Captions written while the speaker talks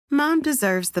Mom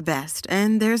deserves the best,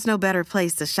 and there's no better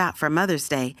place to shop for Mother's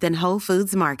Day than Whole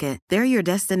Foods Market. They're your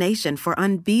destination for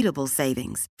unbeatable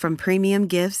savings, from premium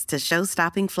gifts to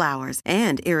show-stopping flowers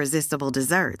and irresistible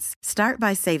desserts. Start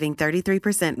by saving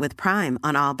 33% with Prime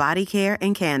on all body care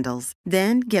and candles.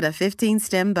 Then get a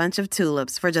 15-stem bunch of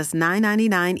tulips for just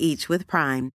 $9.99 each with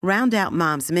Prime. Round out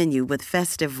Mom's menu with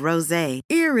festive rosé,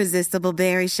 irresistible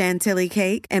berry chantilly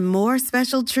cake, and more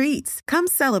special treats. Come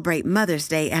celebrate Mother's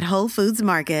Day at Whole Foods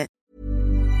Market.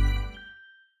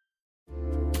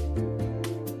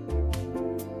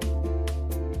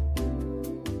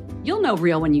 You'll know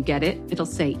real when you get it. It'll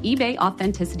say eBay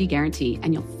Authenticity Guarantee,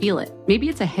 and you'll feel it. Maybe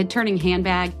it's a head-turning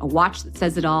handbag, a watch that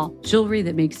says it all, jewelry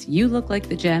that makes you look like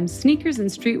the gem, sneakers and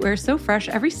streetwear so fresh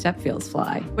every step feels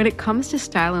fly. When it comes to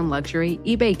style and luxury,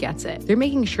 eBay gets it. They're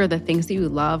making sure the things that you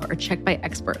love are checked by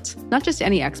experts. Not just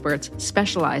any experts,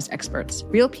 specialized experts.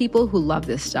 Real people who love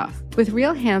this stuff. With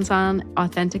real hands-on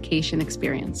authentication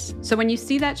experience. So when you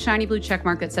see that shiny blue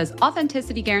checkmark that says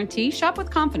Authenticity Guarantee, shop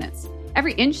with confidence.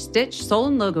 Every inch, stitch, sole,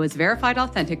 and logo is verified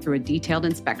authentic through a detailed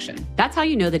inspection. That's how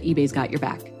you know that eBay's got your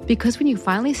back. Because when you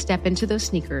finally step into those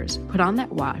sneakers, put on that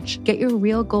watch, get your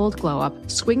real gold glow up,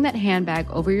 swing that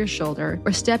handbag over your shoulder,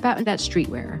 or step out in that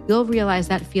streetwear, you'll realize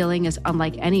that feeling is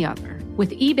unlike any other.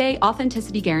 With eBay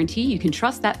Authenticity Guarantee, you can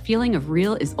trust that feeling of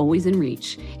real is always in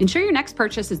reach. Ensure your next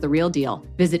purchase is the real deal.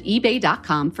 Visit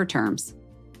ebay.com for terms.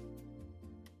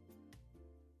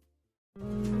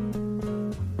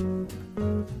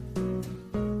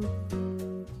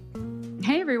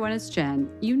 Hey everyone, it's Jen.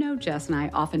 You know Jess and I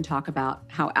often talk about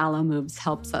how Alo Moves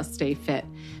helps us stay fit.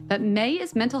 But May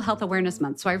is Mental Health Awareness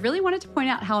Month, so I really wanted to point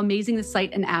out how amazing the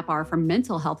site and app are for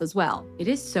mental health as well. It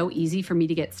is so easy for me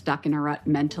to get stuck in a rut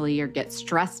mentally or get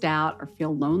stressed out or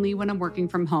feel lonely when I'm working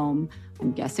from home.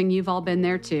 I'm guessing you've all been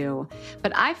there too.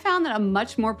 But I found that a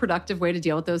much more productive way to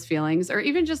deal with those feelings, or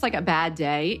even just like a bad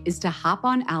day, is to hop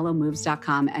on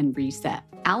alomoves.com and reset.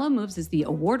 Alo Moves is the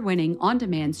award-winning,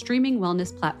 on-demand streaming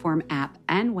wellness platform, app,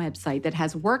 and website that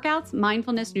has workouts,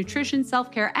 mindfulness, nutrition,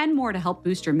 self-care, and more to help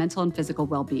boost your mental and physical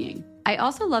well-being. I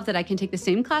also love that I can take the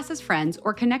same class as friends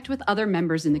or connect with other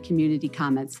members in the community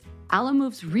comments. Alo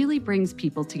Moves really brings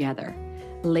people together.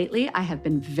 Lately, I have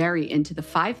been very into the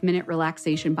 5-minute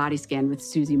relaxation body scan with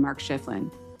Susie Mark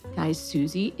Schifflin. Guys,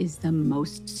 Susie is the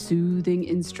most soothing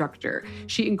instructor.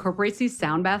 She incorporates these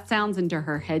sound bath sounds into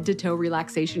her head-to-toe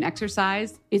relaxation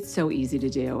exercise. It's so easy to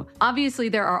do. Obviously,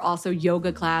 there are also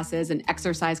yoga classes and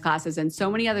exercise classes and so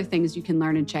many other things you can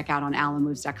learn and check out on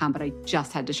alomoves.com, but I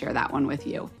just had to share that one with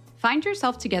you. Find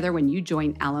yourself together when you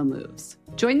join Alo Moves.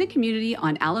 Join the community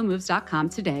on alomoves.com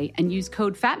today and use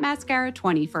code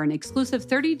FATMASCARA20 for an exclusive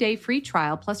 30-day free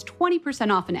trial plus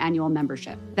 20% off an annual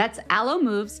membership. That's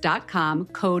alomoves.com,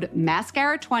 code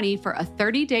MASCARA20 for a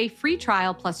 30-day free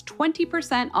trial plus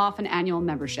 20% off an annual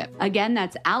membership. Again,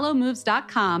 that's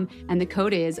alomoves.com and the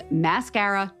code is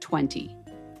MASCARA20.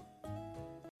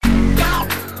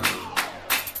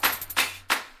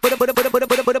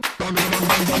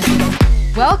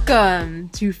 Welcome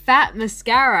to Fat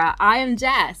Mascara. I am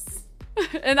Jess.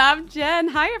 And I'm Jen.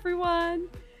 Hi, everyone.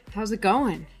 How's it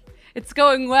going? It's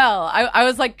going well. I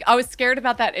was scared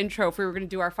about that intro if we were going to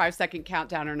do our 5-second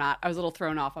countdown or not. I was a little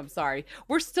thrown off. I'm sorry.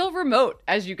 We're still remote,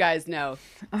 as you guys know.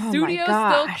 Oh Studio's my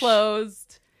gosh. still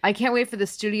closed. I can't wait for the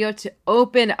studio to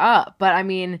open up. But I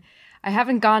mean, I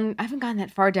haven't gone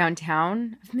that far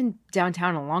downtown. I've been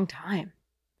downtown a long time.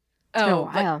 It's been a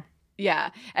while. Yeah.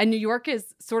 And New York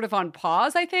is sort of on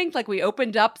pause, I think. Like we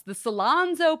opened up, the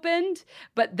salons opened,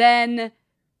 but then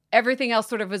everything else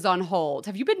sort of is on hold.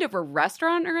 Have you been to a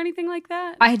restaurant or anything like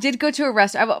that? I did go to a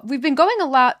restaurant. We've been going a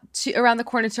lot around the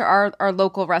corner to our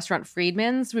local restaurant,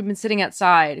 Friedman's. We've been sitting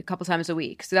outside a couple times a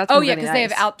week. So that's been really because nice. They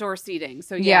have outdoor seating.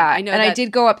 So yeah, I know. And I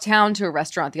did go uptown to a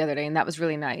restaurant the other day, and that was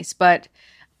really nice. But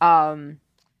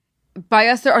by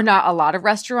us, there are not a lot of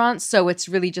restaurants, so it's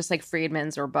really just like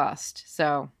Friedman's or bust.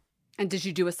 So. And did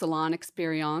you do a salon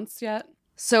experience yet?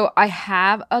 So I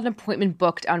have an appointment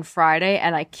booked on Friday,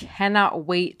 and I cannot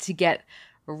wait to get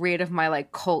rid of my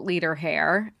like cult leader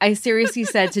hair. I seriously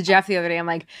said to Jeff the other day, I'm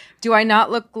like, do I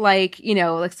not look like,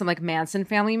 like some like Manson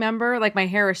family member? Like my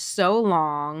hair is so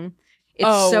long.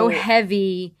 It's so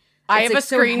heavy. I have a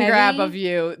screen grab of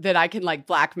you that I can like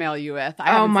blackmail you with.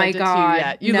 I haven't sent it to you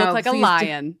yet. You look like a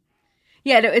lion.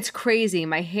 Yeah, no, it's crazy.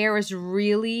 My hair is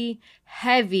really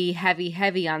heavy, heavy,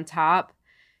 heavy on top.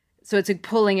 So it's like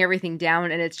pulling everything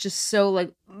down, and it's just so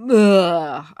like,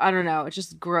 ugh. I don't know. It's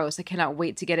just gross. I cannot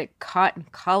wait to get it cut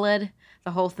and colored,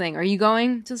 the whole thing. Are you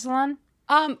going to the salon?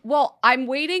 Well, I'm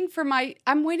waiting for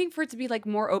it to be like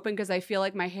more open because I feel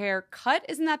like my hair cut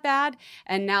isn't that bad.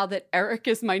 And now that Eric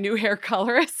is my new hair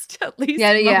colorist, at least.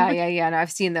 Yeah. No,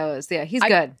 I've seen those. Yeah, he's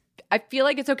good. I feel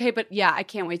like it's okay, but yeah, I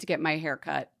can't wait to get my hair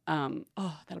cut.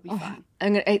 That'll be fun.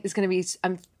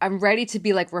 I'm ready to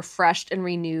be like refreshed and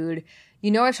renewed.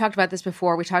 You know, I've talked about this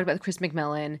before. We talked about Chris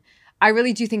McMillan. I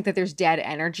really do think that there's dead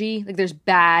energy. Like there's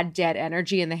bad dead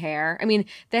energy in the hair. I mean,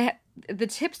 the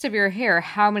tips of your hair,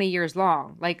 how many years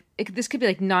long? Like this could be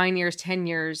like 9 years, 10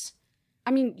 years. I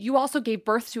mean, you also gave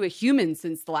birth to a human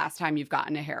since the last time you've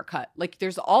gotten a haircut. Like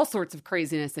there's all sorts of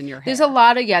craziness in your hair. There's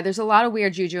a lot of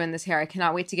weird juju in this hair. I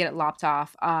cannot wait to get it lopped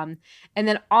off. And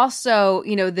then also,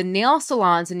 you know, the nail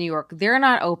salons in New York, they're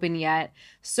not open yet.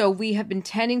 So we have been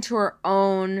tending to our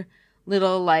own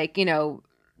little like, you know,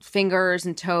 fingers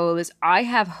and toes. I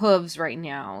have hooves right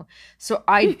now. So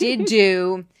I did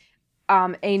do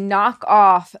a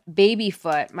knockoff baby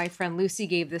foot. My friend Lucy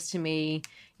gave this to me.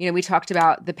 You know, we talked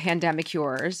about the pandemic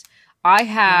cures. I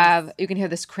have, yes. You can hear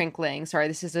this crinkling. Sorry,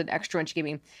 this is an extra one she gave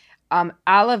me.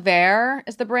 Aliver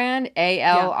is the brand,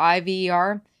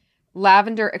 Aliver.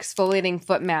 Lavender exfoliating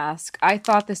foot mask. I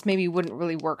thought this maybe wouldn't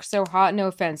really work so hot. No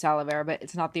offense, Aliver, but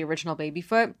it's not the original baby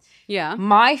foot. Yeah.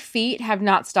 My feet have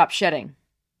not stopped shedding.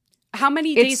 How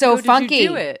many days ago did you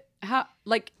do it? How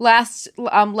last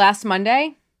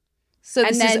Monday? So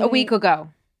this is a week ago.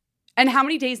 And how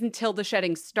many days until the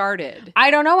shedding started?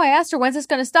 I don't know. I asked her, when's this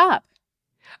going to stop?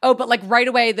 Oh, but like right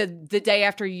away, the day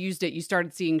after you used it, you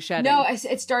started seeing shedding. No,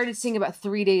 it started seeing about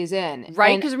 3 days in.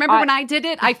 Right? Because remember when I did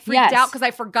it, I freaked out because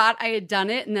I forgot I had done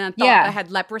it and then I thought I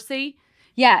had leprosy.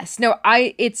 Yes. No,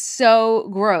 it's so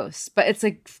gross, but it's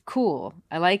like cool.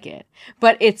 I like it.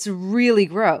 But it's really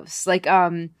gross. Like,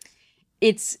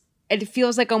 it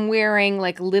feels like I'm wearing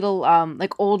like little,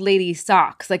 like old lady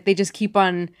socks. Like they just keep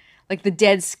on... Like the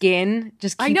dead skin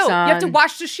just keeps on. I know. You have to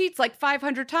wash the sheets like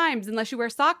 500 times unless you wear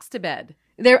socks to bed.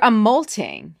 I'm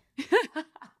molting.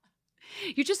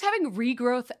 You're just having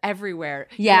regrowth everywhere.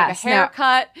 Yes. You have a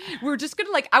haircut. We're just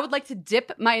going to I would like to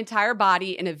dip my entire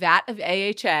body in a vat of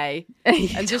AHA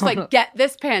and just like get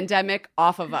this pandemic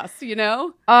off of us, you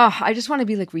know? Oh, I just want to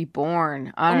be like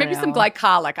reborn. Or maybe some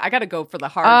glycolic. I got to go for the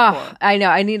hardcore. I know.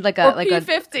 I need like a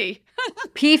P50.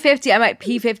 P50. I might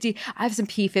P50. I have some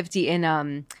P50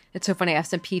 in it's so funny. I have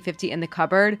some P50 in the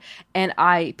cupboard, and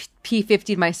I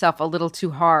P50'd myself a little too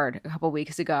hard a couple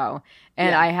weeks ago,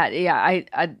 and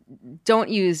I don't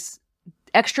use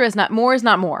extra is not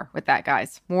more with that,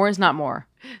 guys. More is not more.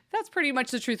 That's pretty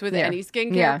much the truth with any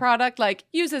skincare product. Like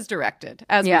use as directed,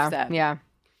 as we've said. Yeah.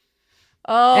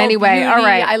 Oh, anyway, beauty. all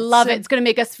right. I love it. It's going to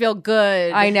make us feel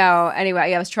good. I know.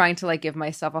 Anyway, I was trying to like give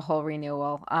myself a whole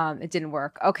renewal. It didn't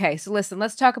work. Okay, so listen,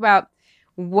 let's talk about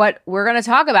what we're going to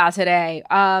talk about today.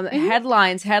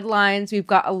 Headlines. We've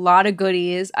got a lot of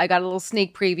goodies. I got a little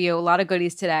sneak preview, a lot of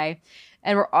goodies today.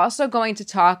 And we're also going to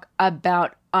talk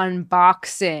about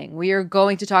unboxing. We are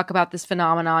going to talk about this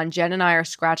phenomenon. Jen and I are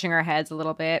scratching our heads a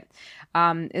little bit.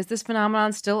 Is this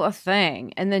phenomenon still a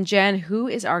thing? And then Jen, who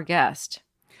is our guest?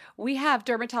 We have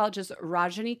dermatologist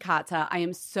Rajani Katta. I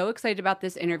am so excited about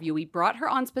this interview. We brought her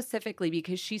on specifically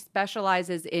because she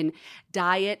specializes in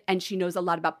diet and she knows a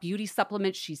lot about beauty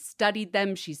supplements. She's studied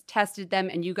them, she's tested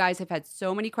them, and you guys have had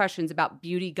so many questions about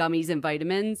beauty gummies and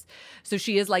vitamins. So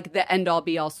she is like the end-all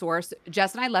be-all source.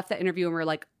 Jess and I left that interview and we were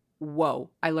like,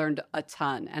 whoa, I learned a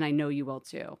ton, and I know you will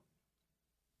too.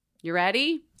 You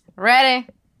ready? Ready.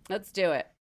 Let's do it.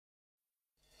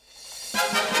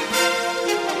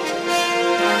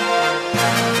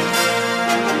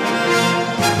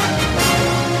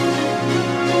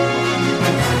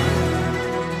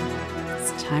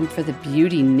 Time for the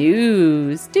beauty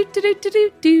news.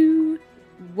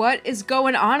 What is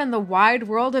going on in the wide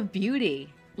world of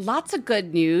beauty? Lots of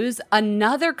good news.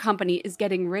 Another company is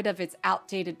getting rid of its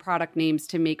outdated product names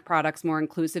to make products more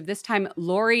inclusive. This time,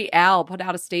 L'Oreal put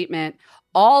out a statement.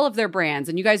 All of their brands,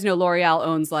 and you guys know L'Oreal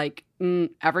owns like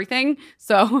everything.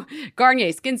 So Garnier,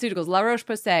 SkinCeuticals, La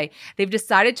Roche-Posay, they've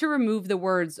decided to remove the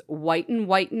words whiten,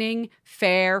 whitening,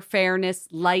 fair, fairness,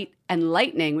 light, and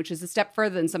lightening, which is a step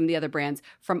further than some of the other brands,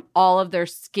 from all of their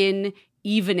skin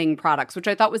evening products, which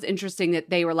I thought was interesting that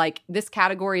they were like, this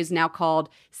category is now called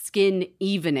skin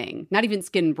evening, not even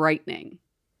skin brightening.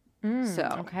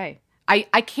 Okay.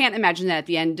 I can't imagine that at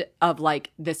the end of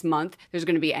like this month, there's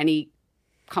going to be any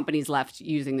companies left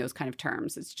using those kind of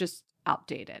terms. It's just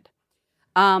outdated.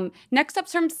 Next up,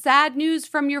 some sad news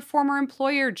from your former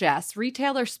employer, Jess.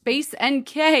 Retailer Space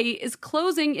NK is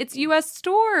closing its U.S.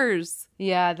 stores.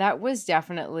 Yeah, that was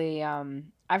definitely, I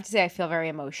have to say I feel very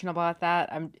emotional about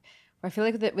that. I feel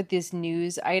like with these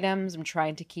news items, I'm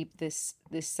trying to keep this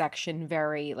section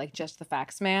very like just the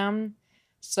facts, ma'am.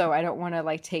 So I don't want to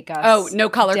like take us. Oh, no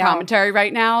color down. commentary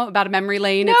right now about a memory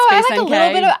lane No, at Space I like NK? a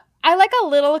little bit of. I like a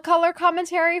little color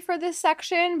commentary for this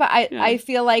section, but I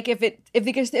feel like if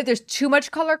there's too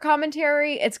much color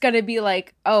commentary, it's gonna be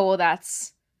like, oh well,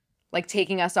 that's like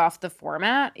taking us off the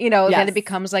format, you know. Then it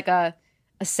becomes like a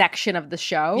section of the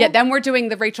show. Yeah, then we're doing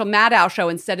the Rachel Maddow show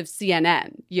instead of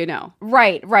CNN, you know.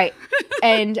 Right.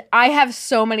 And I have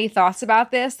so many thoughts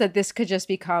about this that this could just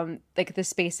become like the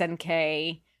Space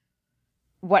NK,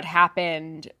 what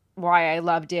happened, why I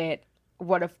loved it,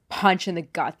 what a punch in the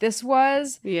gut this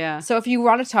was. Yeah. So if you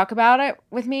want to talk about it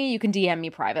with me, you can DM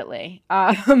me privately.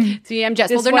 DM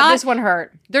Jess. Well, this one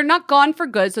hurt. They're not gone for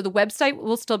good, so the website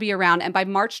will still be around. And by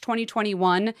March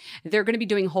 2021, they're going to be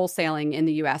doing wholesaling in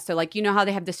the U.S. So, like, you know how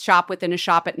they have this shop within a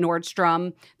shop at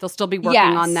Nordstrom? They'll still be working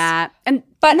on that. But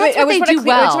that's what they do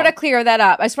well. I just want to clear that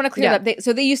up.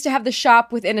 So they used to have the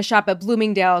shop within a shop at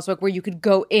Bloomingdale's, like where you could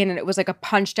go in and it was like a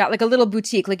punched out, like a little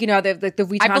boutique, like, you know, the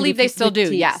Vuitton. I believe they still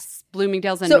do. Yes.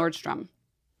 Bloomingdale's and Nordstrom.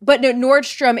 But no,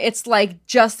 Nordstrom, it's like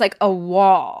just like a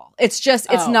wall. It's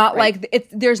not right. Like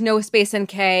there's no Space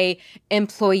NK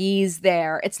employees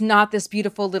there. It's not this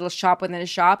beautiful little shop within a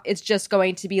shop. It's just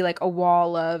going to be like a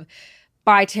wall of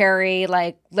by Terry,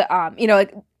 like you know,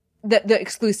 like the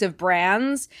exclusive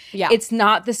brands. Yeah. It's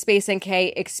not the Space NK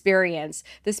experience.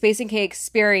 The Space NK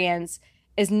experience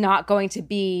is not going to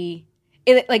be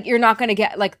like you're not going to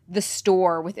get like the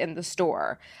store within the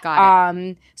store. Got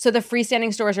it. So the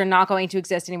freestanding stores are not going to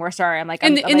exist anymore. Sorry, I'm like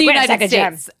in the United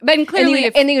States, but clearly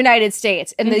in the United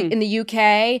States, in the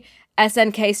UK,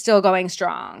 SNK still going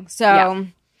strong. So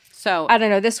I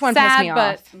don't know. This one pissed me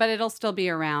off, but it'll still be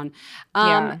around.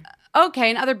 Yeah.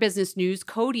 Okay, in other business news,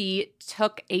 Coty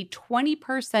took a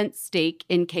 20% stake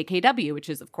in KKW, which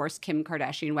is of course Kim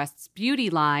Kardashian West's beauty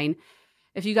line.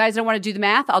 If you guys don't want to do the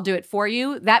math, I'll do it for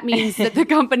you. That means that the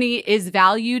company is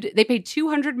valued. They paid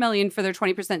 $200 million for their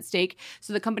 20% stake.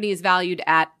 So the company is valued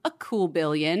at a cool $1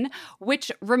 billion,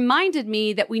 which reminded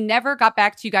me that we never got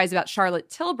back to you guys about Charlotte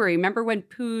Tilbury. Remember when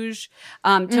Pooj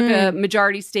took a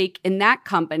majority stake in that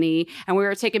company and we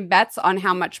were taking bets on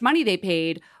how much money they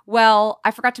paid? Well,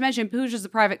 I forgot to mention Pooj is a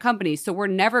private company, so we're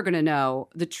never going to know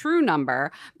the true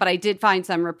number. But I did find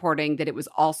some reporting that it was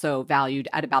also valued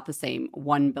at about the same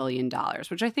 $1 billion,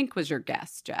 which I think was your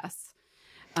guess, Jess.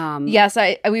 Yes,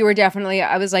 we were definitely,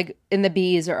 I was like, in the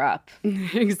B's are up.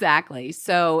 Exactly.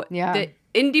 So the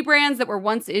indie brands that were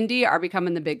once indie are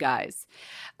becoming the big guys.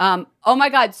 Oh my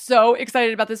God, so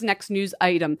excited about this next news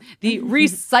item. The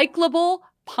recyclable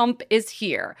pump is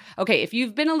here. Okay, if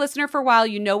you've been a listener for a while,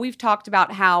 you know we've talked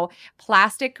about how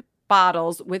plastic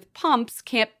bottles with pumps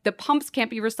can't be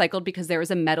recycled because there is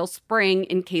a metal spring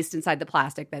encased inside the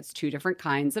plastic. That's two different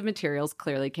kinds of materials,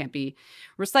 clearly can't be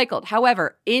recycled.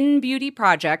 However, In Beauty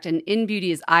Project, and In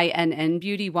Beauty is INN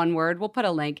Beauty, one word, we'll put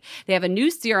a link. They have a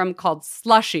new serum called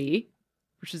Slushy,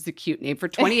 which is a cute name, for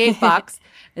 $28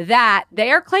 that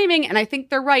they are claiming, and I think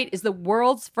they're right, is the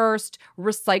world's first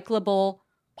recyclable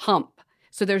pump.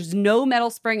 So there's no metal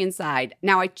spring inside.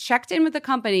 Now, I checked in with the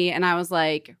company and I was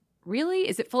like, really?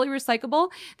 Is it fully recyclable?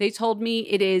 They told me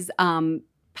it is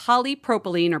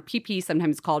polypropylene, or PP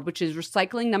sometimes called, which is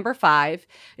recycling number 5.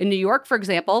 In New York, for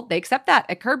example, they accept that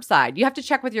at curbside. You have to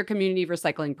check with your community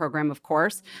recycling program, of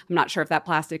course. I'm not sure if that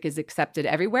plastic is accepted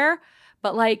everywhere,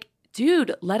 but like,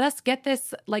 dude, let us get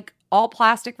this like all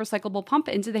plastic recyclable pump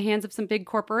into the hands of some big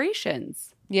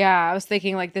corporations. Yeah, I was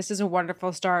thinking like this is a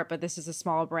wonderful start, but this is a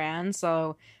small brand,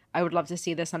 so I would love to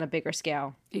see this on a bigger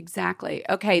scale. Exactly.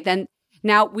 Okay, then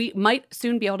now we might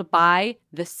soon be able to buy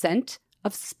the scent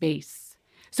of space.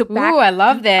 So ooh, I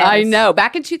love this. I know.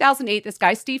 Back in 2008, this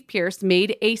guy, Steve Pierce,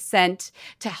 made a scent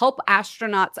to help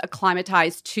astronauts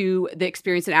acclimatize to the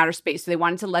experience in outer space. So they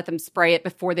wanted to let them spray it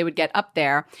before they would get up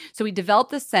there. So he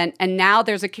developed the scent, and now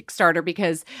there's a Kickstarter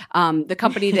because the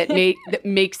company that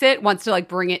makes it wants to like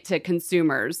bring it to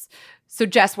consumers. So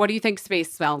Jess, what do you think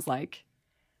space smells like?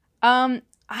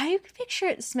 I picture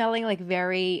it smelling like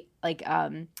very like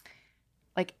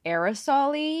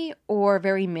aerosol-y or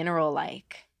very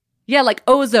mineral-like. Yeah, like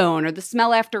ozone or the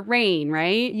smell after rain,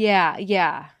 right? Yeah.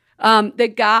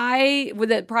 The guy with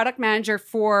the product manager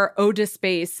for Oda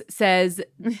Space says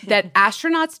that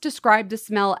astronauts describe the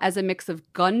smell as a mix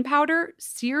of gunpowder,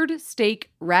 seared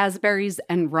steak, raspberries,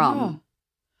 and rum.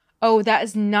 Oh, that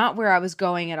is not where I was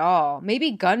going at all.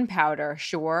 Maybe gunpowder,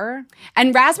 sure.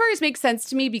 And raspberries make sense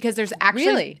to me because there's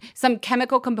actually some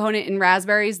chemical component in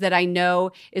raspberries that I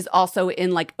know is also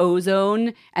in like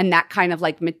ozone and that kind of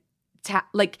like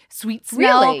sweet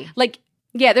smell. Really? Like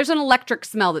Yeah, there's an electric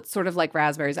smell that's sort of like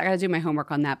raspberries. I got to do my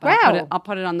homework on that, but Wow. I'll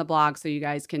put it on the blog so you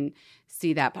guys can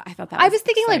see that. But I thought that I was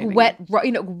thinking exciting. like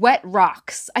wet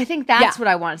rocks. I think that's what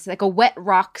I want to say, like a wet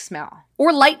rock smell.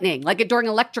 Or lightning, like during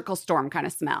electrical storm kind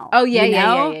of smell. Oh, yeah, you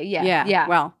know? yeah.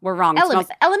 Well, we're wrong. It smells-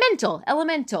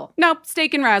 Elemental. Nope,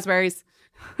 steak and raspberries.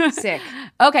 Sick.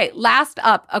 Okay, last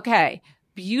up. Okay.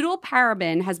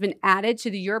 Butylparaben has been added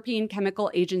to the European Chemical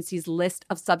Agency's list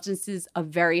of substances of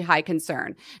very high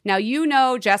concern. Now, you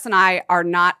know, Jess and I are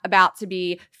not about to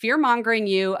be fear-mongering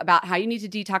you about how you need to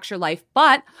detox your life,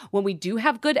 but when we do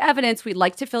have good evidence, we'd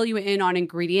like to fill you in on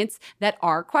ingredients that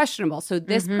are questionable. So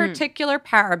this particular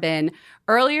paraben,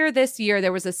 earlier this year,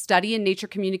 there was a study in Nature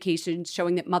Communications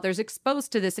showing that mothers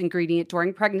exposed to this ingredient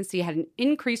during pregnancy had an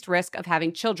increased risk of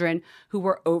having children who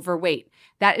were overweight.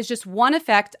 That is just one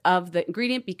effect of the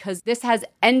ingredient because this has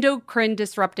endocrine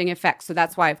disrupting effects. So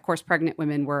that's why, of course, pregnant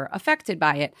women were affected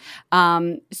by it.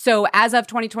 So as of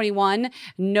 2021,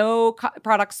 no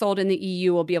products sold in the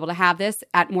EU will be able to have this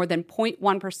at more than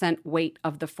 0.1% weight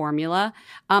of the formula.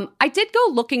 I did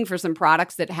go looking for some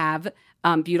products that have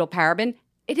butylparaben.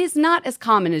 It is not as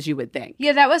common as you would think.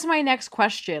 Yeah, that was my next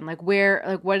question.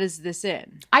 What is this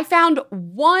in? I found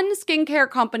one skincare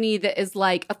company that is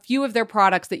like a few of their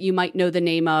products that you might know the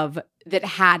name of that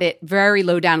had it very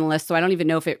low down the list. So I don't even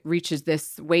know if it reaches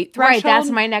this weight threshold. Right, that's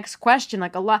my next question.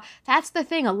 That's the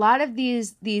thing. A lot of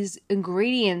these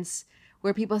ingredients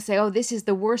where people say, oh, this is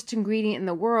the worst ingredient in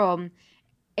the world,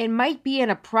 it might be in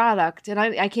a product, and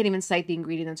I can't even cite the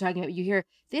ingredient I'm talking about. You hear,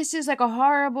 this is like a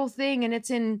horrible thing, and it's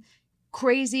in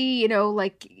crazy,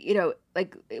 like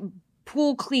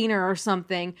pool cleaner or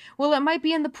something. Well, it might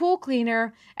be in the pool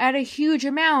cleaner at a huge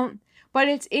amount, but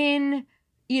it's in,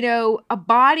 a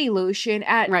body lotion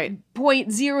at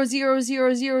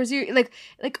 0.00000.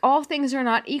 Like all things are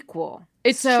not equal.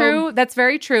 It's true. That's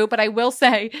very true. But I will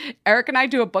say, Eric and I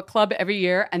do a book club every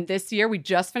year. And this year we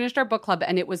just finished our book club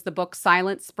and it was the book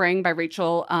Silent Spring by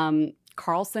Rachel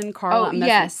Carlson.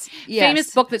 Yes.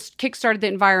 Famous book that kickstarted the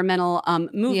environmental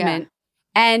movement. Yeah.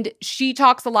 And she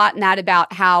talks a lot in that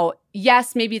about how,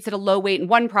 yes, maybe it's at a low weight in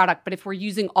one product, but if we're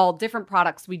using all different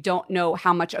products, we don't know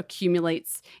how much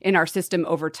accumulates in our system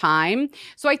over time.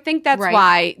 So I think that's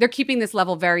why they're keeping this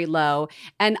level very low.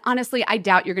 And honestly, I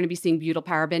doubt you're going to be seeing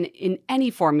butylparaben in any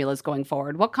formulas going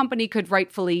forward. What company could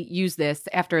rightfully use this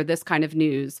after this kind of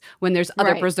news when there's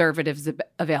other preservatives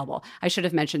available? I should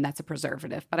have mentioned that's a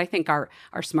preservative, but I think our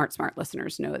smart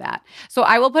listeners know that. So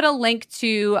I will put a link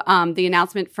to the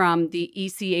announcement from the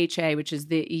ECHA, which is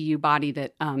the EU body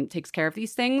that takes care of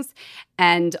these things,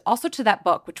 and also to that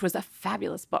book, which was a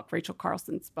fabulous book, Rachel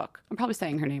Carlson's book. I'm probably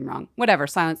saying her name wrong. Whatever,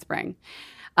 Silent Spring.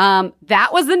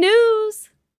 That was the news.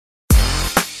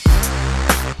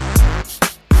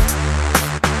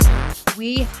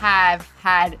 We have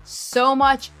had so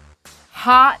much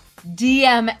hot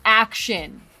DM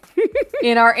action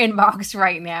in our inbox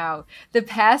right now. The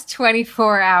past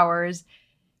 24 hours,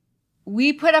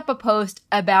 we put up a post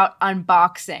about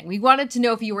unboxing. We wanted to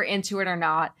know if you were into it or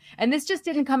not. And this just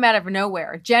didn't come out of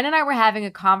nowhere. Jen and I were having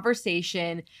a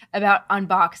conversation about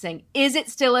unboxing. Is it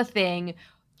still a thing?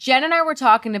 Jen and I were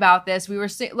talking about this. We were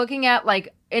looking at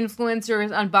like influencers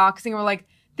unboxing. We're like,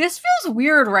 this feels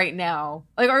weird right now.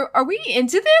 Like, are we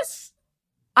into this?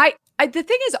 The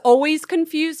thing has always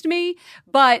confused me,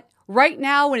 but right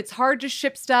now, when it's hard to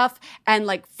ship stuff and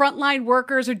like frontline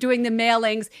workers are doing the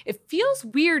mailings, it feels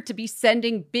weird to be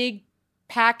sending big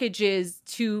packages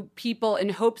to people in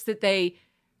hopes that they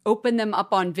open them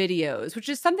up on videos, which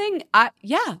is something,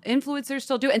 influencers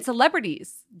still do and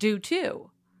celebrities do too.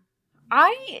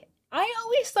 I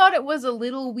always thought it was a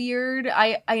little weird.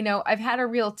 I know I've had a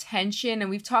real tension, and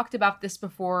we've talked about this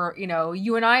before.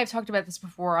 You and I have talked about this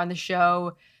before on the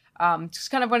show.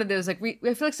 Just kind of one of those, like,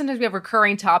 I feel like sometimes we have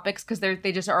recurring topics because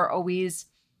they're always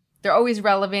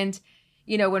relevant.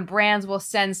 When brands will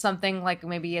send something like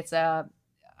maybe it's a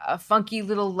funky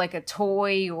little, like a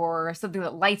toy or something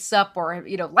that lights up or,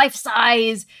 life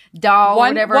size doll,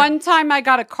 whatever. One time I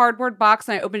got a cardboard box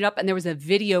and I opened it up and there was a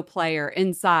video player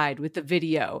inside with the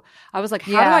video. I was like,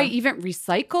 how do I even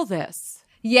recycle this?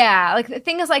 Yeah, like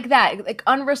things like that, like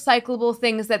unrecyclable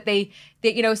things that they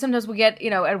sometimes we get,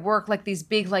 at work, like these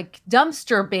big like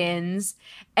dumpster bins,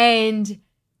 and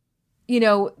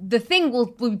the thing will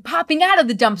be popping out of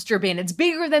the dumpster bin. It's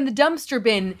bigger than the dumpster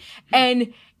bin,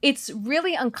 and it's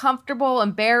really uncomfortable,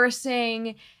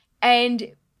 embarrassing, and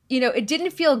it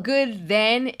didn't feel good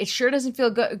then. It sure doesn't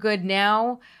feel good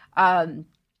now. Our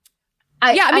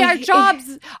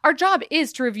job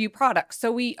is to review products,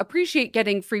 so we appreciate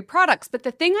getting free products. But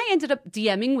the thing I ended up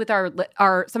DMing with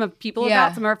our some of people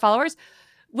about some of our followers,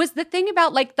 was the thing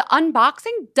about like the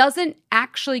unboxing doesn't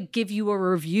actually give you a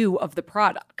review of the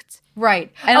product.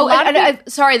 Right. And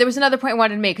sorry, there was another point I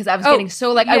wanted to make because I was getting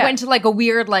so like, I went to like a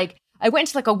weird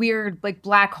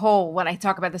black hole when I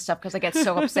talk about this stuff because I get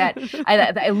so upset.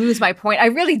 I lose my point. I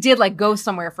really did like go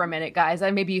somewhere for a minute, guys.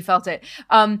 Maybe you felt it.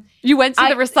 You went to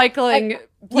the recycling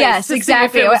place. Yes,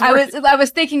 exactly. I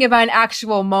was thinking about an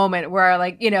actual moment where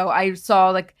like, you know, I saw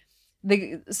like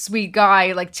the sweet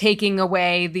guy like taking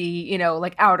away the, you know,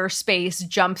 like outer space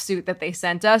jumpsuit that they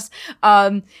sent us.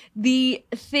 The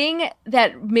thing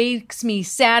that makes me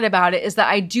sad about it is that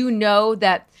I do know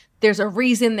that there's a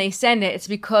reason they send it. It's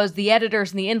because the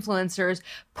editors and the influencers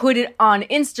put it on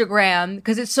Instagram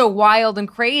because it's so wild and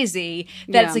crazy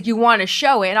that it's like you want to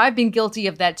show it. And I've been guilty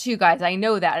of that too, guys. I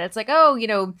know that. It's like, oh, you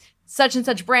know, such and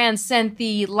such brand sent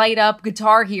the light up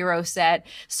Guitar Hero set.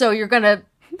 So you're going to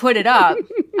put it up.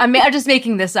 I'm just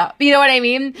making this up. You know what I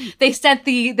mean? They sent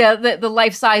the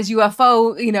life-size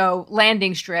UFO, you know,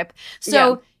 landing strip.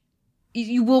 So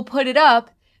you will put it up.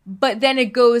 But then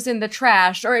it goes in the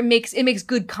trash or it makes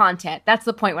good content. That's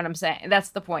the point what I'm saying. That's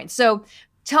the point. So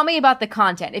tell me about the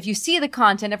content. If you see the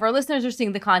content, if our listeners are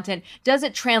seeing the content, does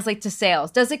it translate to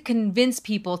sales? Does it convince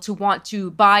people to want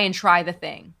to buy and try the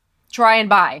thing? Try and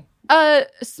buy. A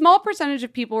small percentage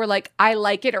of people were like, I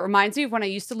like it. It reminds me of when I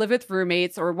used to live with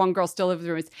roommates, or one girl still lives with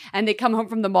roommates, and they come home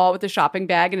from the mall with a shopping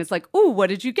bag and it's like, ooh, what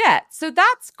did you get? So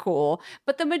that's cool.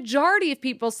 But the majority of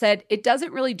people said it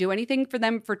doesn't really do anything for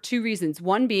them for two reasons.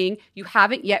 One being you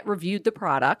haven't yet reviewed the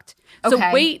product. So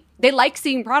wait, they like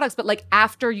seeing products, but like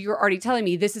after you're already telling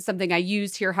me this is something I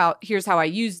used, here's how I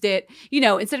used it, you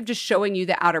know, instead of just showing you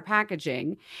the outer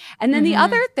packaging. And then the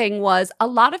other thing was a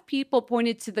lot of people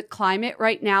pointed to the climate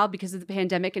right now because of the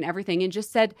pandemic and everything and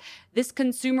just said this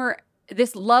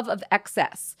love of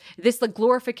excess, this like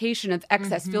glorification of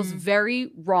excess feels very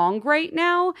wrong right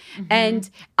now. And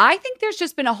I think there's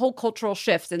just been a whole cultural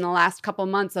shift in the last couple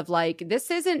months of like, this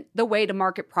isn't the way to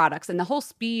market products and the whole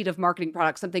speed of marketing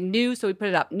products, something new. So we put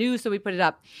it up, new. So we put it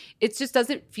up. It just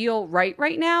doesn't feel right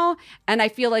now. And I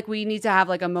feel like we need to have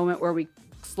like a moment where we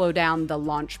slow down the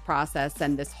launch process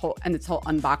and this whole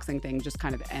unboxing thing just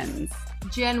kind of ends.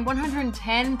 Jen,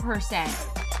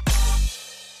 110%.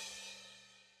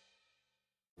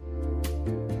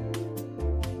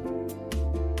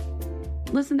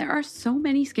 Listen, there are so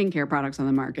many skincare products on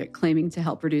the market claiming to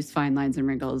help reduce fine lines and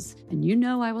wrinkles, and you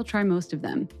know I will try most of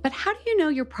them. But how do you know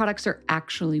your products are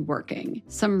actually working?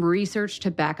 Some research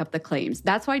to back up the claims.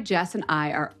 That's why Jess and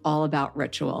I are all about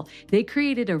Ritual. They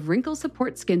created a wrinkle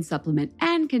support skin supplement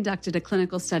and conducted a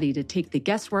clinical study to take the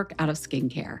guesswork out of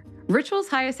skincare. Ritual's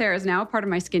Hyacera is now a part of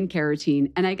my skincare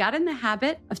routine, and I got in the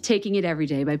habit of taking it every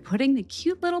day by putting the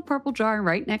cute little purple jar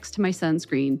right next to my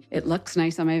sunscreen. It looks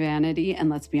nice on my vanity, and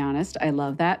let's be honest, I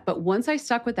love that. But once I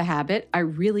stuck with the habit, I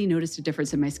really noticed a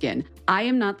difference in my skin. I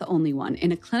am not the only one.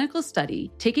 In a clinical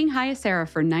study, taking Hyacera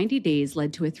for 90 days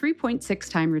led to a 3.6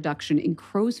 time reduction in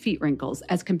crow's feet wrinkles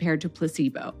as compared to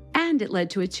placebo. And it led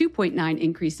to a 2.9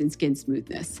 increase in skin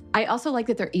smoothness. I also like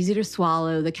that they're easy to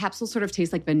swallow. The capsules sort of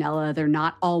taste like vanilla. They're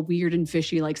not all weird and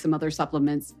fishy like some other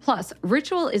supplements. Plus,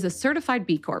 Ritual is a certified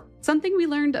B Corp, something we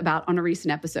learned about on a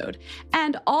recent episode.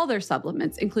 And all their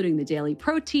supplements, including the daily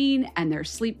protein and their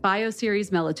Sleep Bio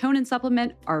Series melatonin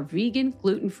supplement, are vegan,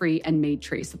 gluten-free, and made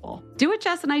traceable. Do what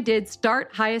Jess and I did.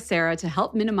 Start Hyacera to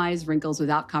help minimize wrinkles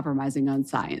without compromising on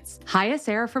science.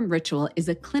 Hyacera from Ritual is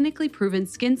a clinically proven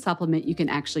skin supplement you can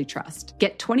actually trust.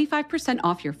 Get 25%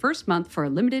 off your first month for a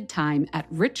limited time at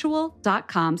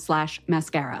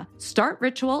ritual.com/mascara. Start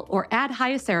Ritual or add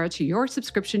Hyacera to your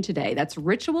subscription today. That's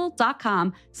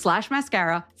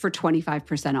ritual.com/mascara for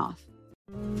 25% off.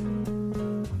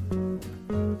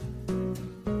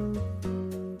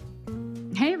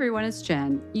 Hey everyone, it's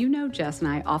Jen. You know Jess and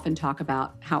I often talk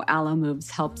about how Alo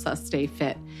Moves helps us stay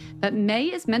fit. But May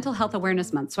is Mental Health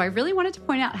Awareness Month, so I really wanted to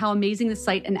point out how amazing the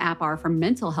site and app are for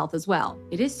mental health as well.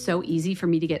 It is so easy for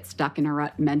me to get stuck in a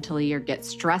rut mentally or get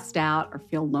stressed out or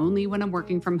feel lonely when I'm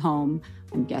working from home.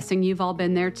 I'm guessing you've all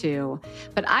been there too.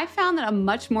 But I found that a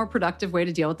much more productive way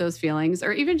to deal with those feelings,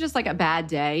 or even just like a bad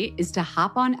day, is to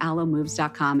hop on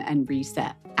alomoves.com and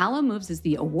reset. Alo Moves is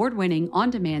the award-winning,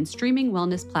 on-demand streaming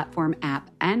wellness platform, app,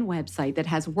 and website that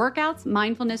has workouts,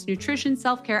 mindfulness, nutrition,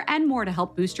 self-care, and more to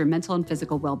help boost your mental and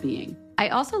physical well-being. I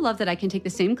also love that I can take the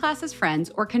same class as friends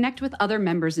or connect with other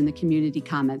members in the community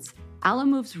comments. Alo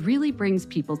Moves really brings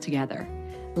people together.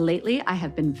 Lately, I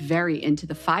have been very into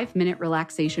the 5-minute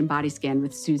relaxation body scan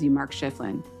with Susie Mark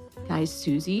Schifflin. Guys,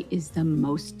 Susie is the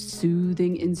most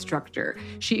soothing instructor.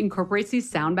 She incorporates these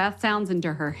sound bath sounds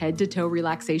into her head-to-toe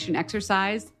relaxation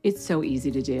exercise. It's so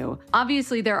easy to do.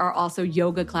 Obviously, there are also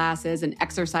yoga classes and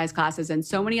exercise classes and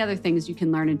so many other things you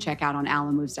can learn and check out on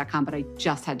alomoves.com, but I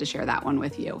just had to share that one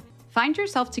with you. Find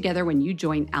yourself together when you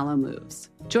join Alo Moves.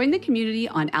 Join the community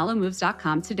on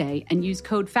alomoves.com today and use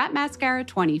code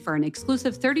FATMASCARA20 for an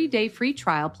exclusive 30-day free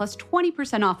trial plus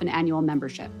 20% off an annual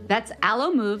membership. That's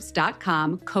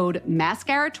alomoves.com, code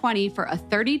MASCARA20 for a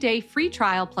 30-day free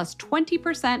trial plus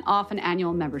 20% off an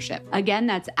annual membership. Again,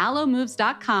 that's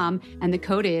alomoves.com and the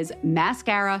code is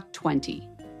MASCARA20.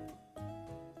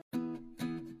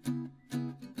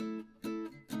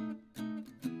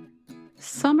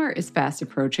 Summer is fast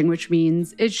approaching, which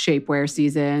means it's shapewear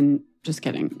season. Just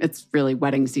kidding. It's really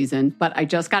wedding season. But I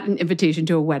just got an invitation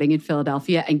to a wedding in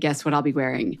Philadelphia, and guess what I'll be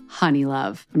wearing? Honey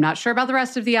Love. I'm not sure about the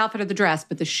rest of the outfit or the dress,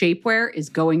 but the shapewear is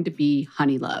going to be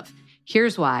Honey Love.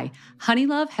 Here's why. Honey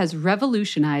Love has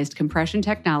revolutionized compression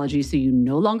technology so you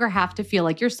no longer have to feel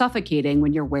like you're suffocating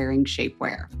when you're wearing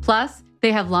shapewear. Plus,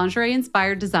 they have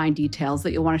lingerie-inspired design details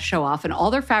that you'll want to show off, and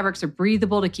all their fabrics are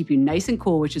breathable to keep you nice and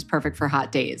cool, which is perfect for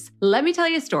hot days. Let me tell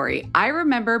you a story. I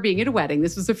remember being at a wedding,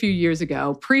 this was a few years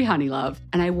ago, pre-Honey Love,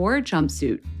 and I wore a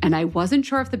jumpsuit, and I wasn't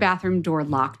sure if the bathroom door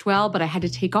locked well, but I had to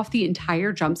take off the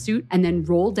entire jumpsuit and then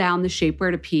roll down the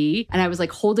shapewear to pee, and I was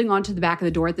like holding onto the back of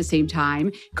the door at the same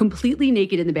time, completely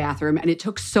naked in the bathroom, and it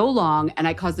took so long, and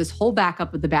I caused this whole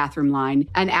backup of the bathroom line,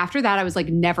 and after that, I was like,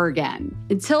 never again.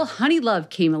 Until Honey Love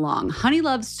came along. Honey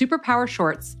Love's Superpower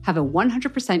shorts have a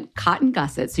 100% cotton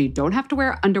gusset, so you don't have to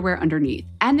wear underwear underneath.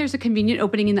 And there's a convenient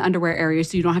opening in the underwear area,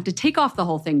 so you don't have to take off the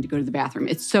whole thing to go to the bathroom.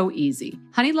 It's so easy.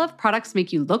 Honey Love products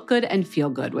make you look good and feel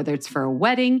good, whether it's for a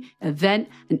wedding, event,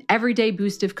 an everyday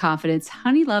boost of confidence.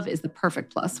 Honey Love is the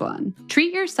perfect plus one.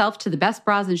 Treat yourself to the best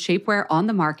bras and shapewear on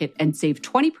the market and save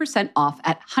 20% off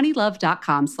at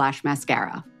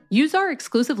honeylove.com/mascara. Use our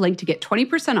exclusive link to get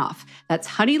 20% off. That's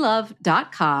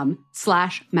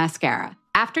honeylove.com/mascara.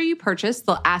 After you purchase,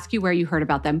 they'll ask you where you heard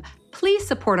about them. Please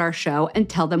support our show and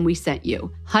tell them we sent you.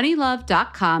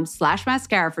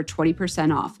 honeylove.com/mascara for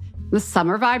 20% off. The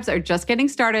summer vibes are just getting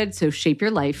started, so shape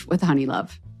your life with Honey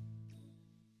Love.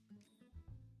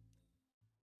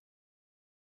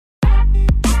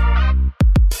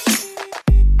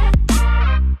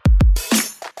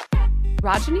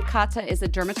 Rajani Kata is a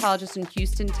dermatologist in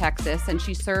Houston, Texas, and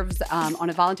she serves on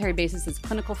a voluntary basis as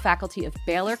clinical faculty of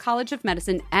Baylor College of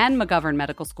Medicine and McGovern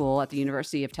Medical School at the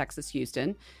University of Texas,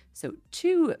 Houston. So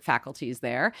 2 faculties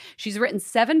there. She's written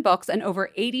 7 books and over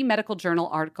 80 medical journal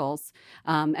articles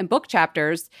and book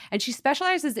chapters, and she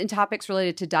specializes in topics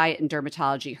related to diet and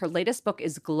dermatology. Her latest book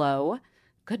is Glow.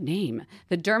 Good name.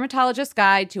 The Dermatologist's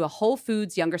Guide to a Whole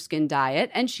Foods Younger Skin Diet,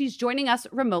 and she's joining us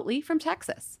remotely from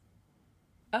Texas.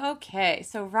 Okay,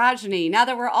 so Rajani, now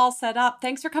that we're all set up,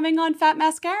 thanks for coming on Fat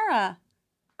Mascara.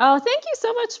 Oh, thank you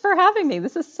so much for having me.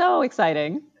 This is so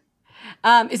exciting.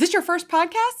 Is this your first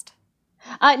podcast?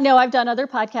 No, I've done other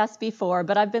podcasts before,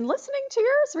 but I've been listening to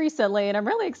yours recently, and I'm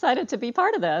really excited to be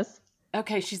part of this.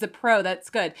 Okay, she's a pro. That's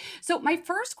good. So my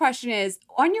first question is,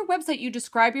 on your website, you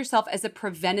describe yourself as a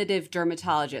preventative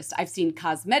dermatologist. I've seen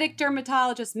cosmetic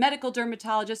dermatologist, medical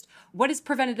dermatologist. What is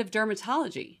preventative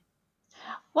dermatology?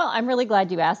 Well, I'm really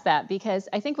glad you asked that because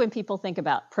I think when people think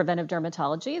about preventive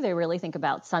dermatology, they really think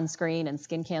about sunscreen and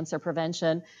skin cancer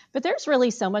prevention, but there's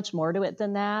really so much more to it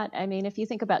than that. I mean, if you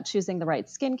think about choosing the right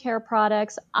skincare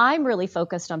products, I'm really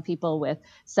focused on people with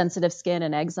sensitive skin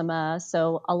and eczema,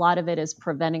 so a lot of it is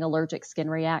preventing allergic skin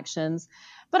reactions.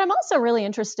 But I'm also really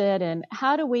interested in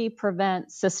how do we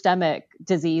prevent systemic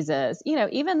diseases? You know,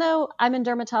 even though I'm in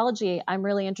dermatology, I'm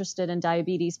really interested in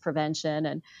diabetes prevention.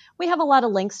 And we have a lot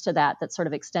of links to that sort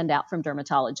of extend out from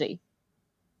dermatology.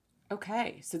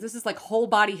 Okay, so this is like whole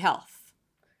body health.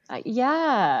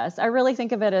 Yes, I really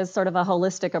think of it as sort of a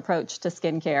holistic approach to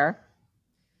skincare.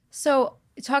 So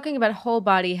talking about whole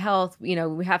body health, you know,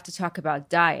 we have to talk about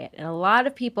diet. And a lot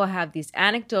of people have these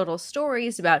anecdotal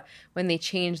stories about when they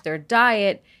changed their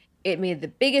diet, it made the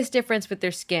biggest difference with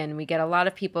their skin. We get a lot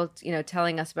of people, you know,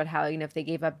 telling us about how, you know, if they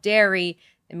gave up dairy,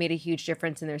 it made a huge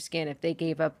difference in their skin. If they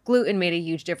gave up gluten, it made a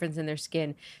huge difference in their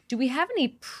skin. Do we have any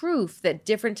proof that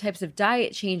different types of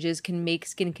diet changes can make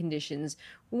skin conditions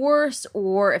worse?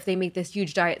 Or if they make this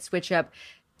huge diet switch up,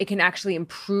 it can actually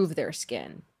improve their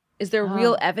skin? Is there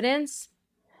real evidence?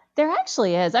 There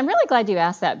actually is. I'm really glad you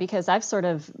asked that because I've sort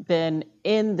of been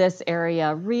in this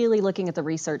area really looking at the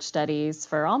research studies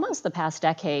for almost the past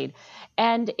decade.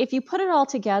 And if you put it all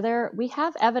together, we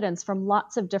have evidence from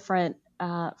lots of different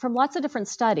from lots of different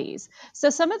studies. So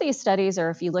some of these studies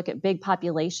are if you look at big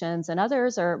populations, and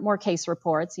others are more case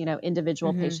reports,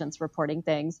 individual patients reporting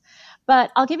things.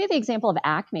 But I'll give you the example of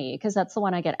acne, because that's the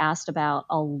one I get asked about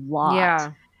a lot.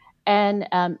 Yeah.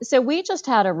 And so we just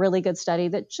had a really good study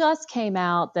that just came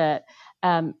out that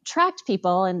tracked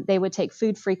people, and they would take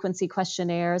food frequency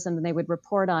questionnaires, and then they would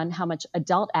report on how much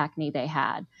adult acne they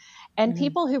had. And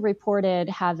people who reported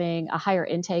having a higher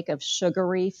intake of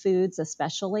sugary foods,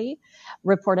 especially,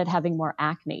 reported having more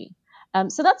acne.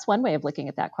 So that's one way of looking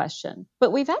at that question.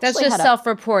 But we've actually That's just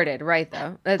self-reported, right,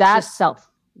 though? That's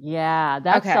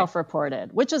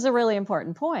self-reported, which is a really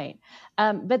important point.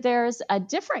 But there's a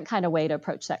different kind of way to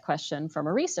approach that question from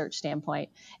a research standpoint.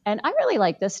 And I really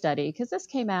like this study because this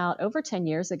came out over 10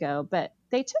 years ago, but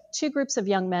they took two groups of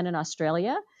young men in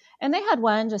Australia, and they had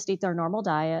one just eat their normal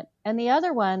diet, and the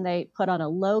other one they put on a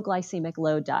low glycemic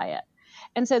load diet.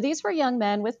 And so these were young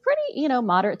men with pretty,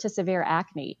 moderate to severe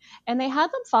acne, and they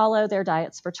had them follow their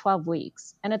diets for 12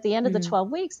 weeks. And at the end of the 12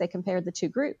 weeks, they compared the two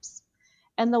groups.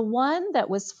 And the one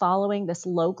that was following this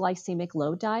low glycemic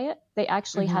load diet, they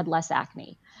actually had less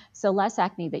acne. So less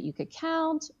acne that you could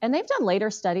count. And they've done later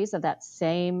studies of that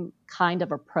same kind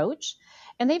of approach.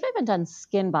 And they've even done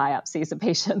skin biopsies of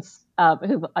patients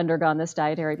who've undergone this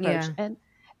dietary approach. Yeah. And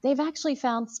they've actually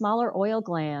found smaller oil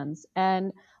glands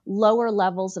and lower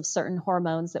levels of certain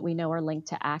hormones that we know are linked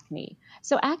to acne.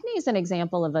 So acne is an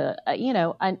example of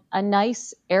a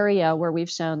nice area where we've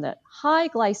shown that high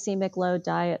glycemic load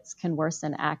diets can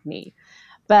worsen acne.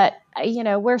 But,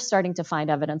 we're starting to find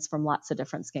evidence from lots of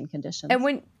different skin conditions.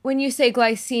 And when you say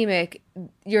glycemic,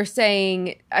 you're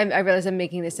saying, I realize I'm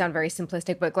making this sound very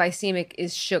simplistic, but glycemic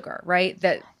is sugar, right?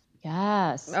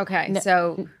 Yes. Okay.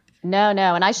 No.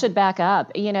 And I should back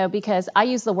up, because I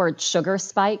use the word sugar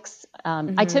spikes.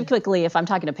 I typically, if I'm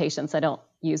talking to patients, I don't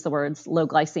use the words low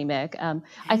glycemic.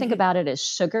 I think about it as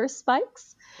sugar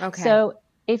spikes. Okay. So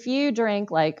if you drink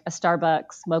like a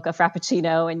Starbucks mocha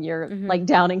frappuccino and you're like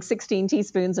downing 16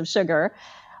 teaspoons of sugar,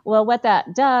 well, what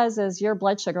that does is your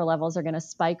blood sugar levels are going to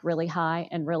spike really high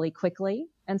and really quickly.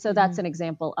 And so that's an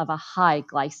example of a high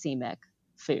glycemic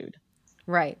food.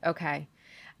 Right. Okay.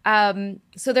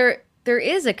 So there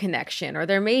is a connection, or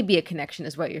there may be a connection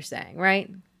is what you're saying, right?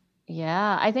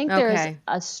 Yeah, I think there's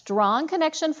a strong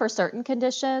connection for certain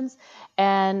conditions,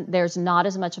 and there's not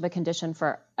as much of a connection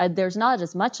for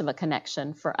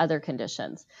other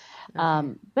conditions. Okay.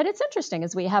 But it's interesting,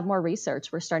 as we have more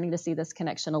research, we're starting to see this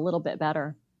connection a little bit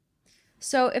better.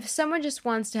 So if someone just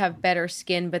wants to have better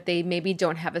skin, but they maybe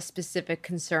don't have a specific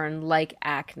concern like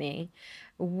acne,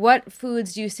 what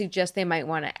foods do you suggest they might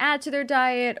want to add to their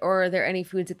diet, or are there any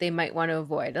foods that they might want to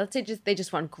avoid? Let's say they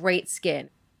just want great skin.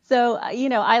 So,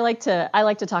 I like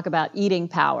to talk about eating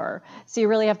power. So you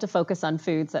really have to focus on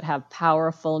foods that have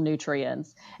powerful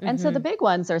nutrients. And so the big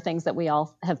ones are things that we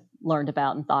all have learned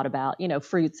about and thought about,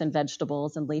 fruits and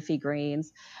vegetables and leafy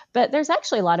greens. But there's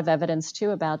actually a lot of evidence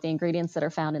too about the ingredients that are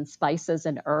found in spices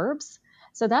and herbs.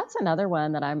 So that's another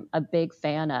one that I'm a big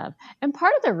fan of. And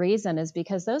part of the reason is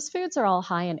because those foods are all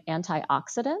high in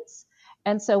antioxidants.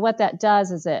 And so what that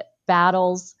does is it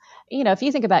battles, if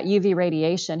you think about UV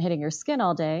radiation hitting your skin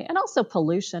all day, and also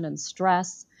pollution and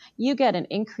stress, you get an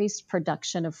increased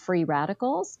production of free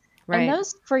radicals. Right. And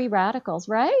those free radicals,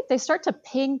 right, they start to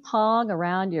ping pong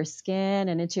around your skin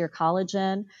and into your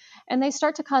collagen, and they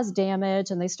start to cause damage,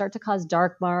 and they start to cause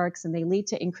dark marks, and they lead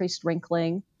to increased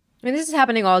wrinkling. I mean, this is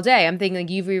happening all day. I'm thinking like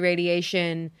UV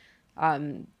radiation,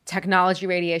 technology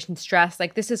radiation, stress.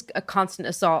 Like this is a constant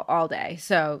assault all day.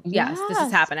 So yes, this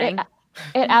is happening.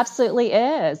 It absolutely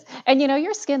is. And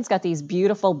your skin's got these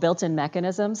beautiful built-in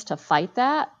mechanisms to fight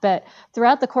that. But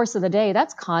throughout the course of the day,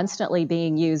 that's constantly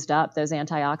being used up, those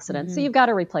antioxidants. So you've got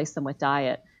to replace them with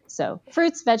diet. So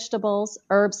fruits, vegetables,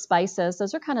 herbs, spices,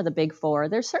 those are kind of the big four.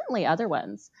 There's certainly other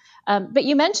ones. But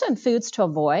you mentioned foods to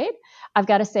avoid. I've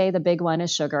got to say the big one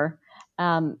is sugar.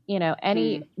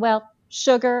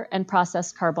 Sugar and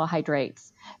processed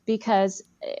carbohydrates, because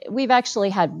we've actually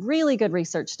had really good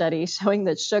research studies showing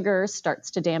that sugar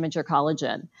starts to damage your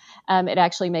collagen. It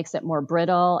actually makes it more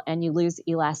brittle, and you lose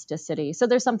elasticity. So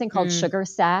there's something called sugar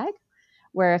sag,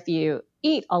 where if you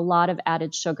eat a lot of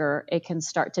added sugar, it can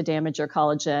start to damage your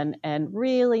collagen and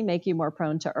really make you more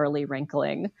prone to early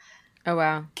wrinkling. Oh,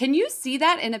 wow. Can you see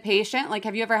that in a patient? Like,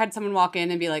 have you ever had someone walk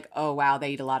in and be like, oh, wow,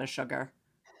 they eat a lot of sugar?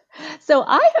 So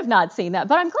I have not seen that,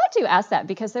 but I'm glad you asked that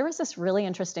because there was this really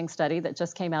interesting study that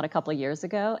just came out a couple of years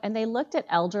ago, and they looked at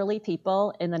elderly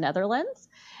people in the Netherlands.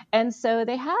 And so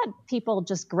they had people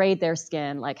just grade their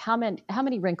skin, like how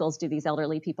many wrinkles do these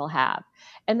elderly people have?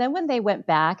 And then when they went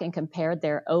back and compared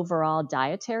their overall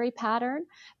dietary pattern,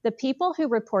 the people who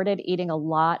reported eating a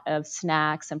lot of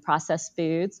snacks and processed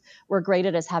foods were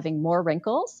graded as having more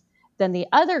wrinkles than the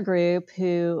other group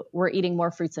who were eating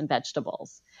more fruits and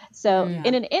vegetables. So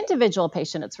in an individual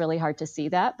patient, it's really hard to see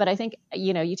that. But I think,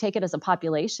 you take it as a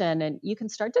population and you can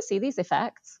start to see these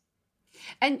effects.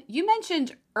 And you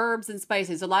mentioned herbs and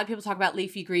spices. A lot of people talk about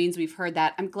leafy greens. We've heard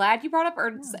that. I'm glad you brought up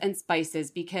herbs and spices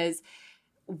because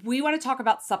we want to talk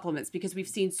about supplements because we've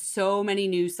seen so many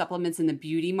new supplements in the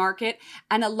beauty market.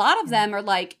 And a lot of them are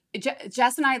like,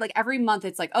 Jess and I, like every month,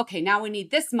 it's like, okay, now we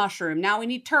need this mushroom. Now we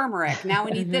need turmeric. Now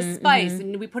we need this spice.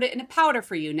 And we put it in a powder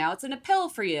for you. Now it's in a pill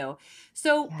for you.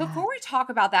 So before we talk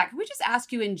about that, can we just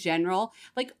ask you in general,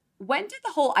 like, when did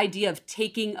the whole idea of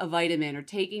taking a vitamin or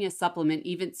taking a supplement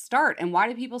even start? And why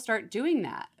do people start doing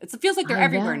that? It feels like they're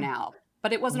everywhere now,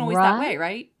 but it wasn't always that way,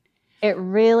 right? It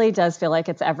really does feel like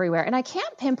it's everywhere. And I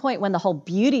can't pinpoint when the whole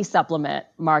beauty supplement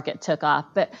market took off.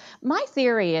 But my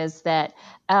theory is that,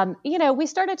 we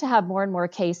started to have more and more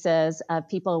cases of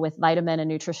people with vitamin and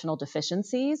nutritional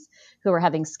deficiencies who are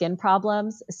having skin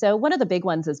problems. So one of the big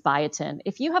ones is biotin.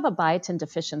 If you have a biotin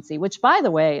deficiency, which by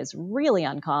the way is really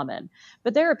uncommon,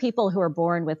 but there are people who are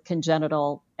born with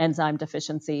congenital enzyme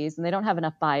deficiencies and they don't have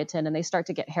enough biotin and they start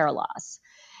to get hair loss.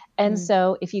 And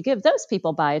so if you give those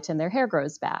people biotin, their hair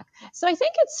grows back. So I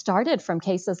think it started from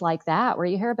cases like that, where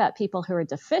you hear about people who are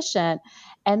deficient,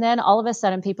 and then all of a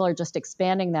sudden people are just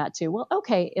expanding that to, well,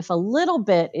 okay, if a little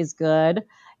bit is good,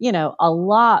 a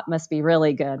lot must be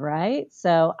really good, right?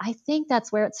 So I think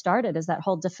that's where it started, is that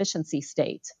whole deficiency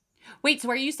state. Wait, so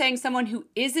are you saying someone who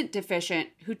isn't deficient,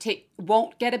 who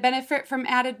won't get a benefit from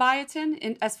added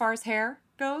biotin as far as hair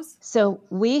goes? So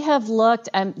we have looked,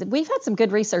 and we've had some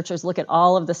good researchers look at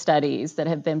all of the studies that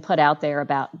have been put out there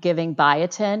about giving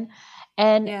biotin.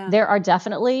 And there are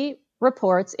definitely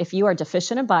reports, if you are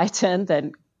deficient in biotin,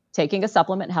 then taking a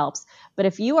supplement helps. But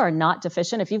if you are not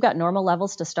deficient, if you've got normal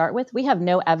levels to start with, we have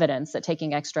no evidence that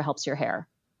taking extra helps your hair.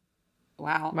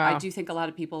 Wow. I do think a lot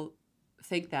of people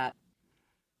think that.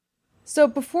 So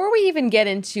before we even get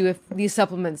into if these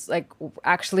supplements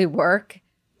actually work,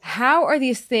 how are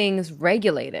these things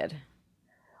regulated?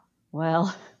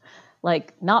 Well,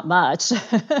 not much.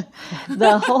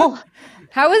 The whole...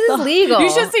 How is this legal? You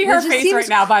should see her face right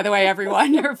now, by the way,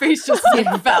 everyone. Her face just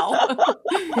fell.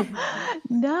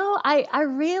 No, I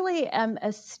really am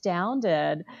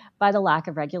astounded by the lack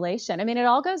of regulation. I mean, it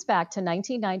all goes back to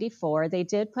 1994. They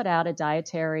did put out a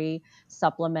Dietary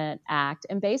Supplement Act.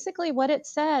 And basically what it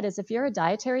said is if you're a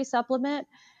dietary supplement,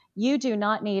 you do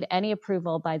not need any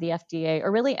approval by the FDA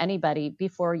or really anybody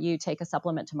before you take a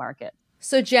supplement to market.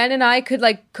 So Jen and I could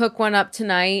cook one up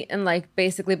tonight and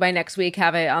basically by next week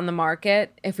have it on the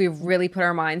market if we really put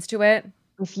our minds to it.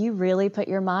 If you really put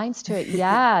your minds to it,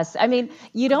 yes. I mean,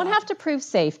 you don't have to prove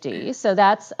safety. So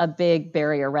that's a big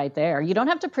barrier right there. You don't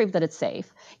have to prove that it's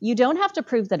safe. You don't have to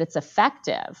prove that it's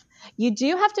effective. You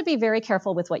do have to be very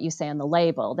careful with what you say on the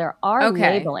label. There are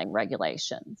labeling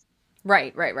regulations.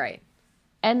 Right.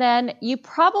 And then you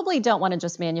probably don't want to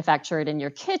just manufacture it in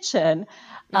your kitchen.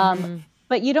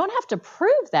 But you don't have to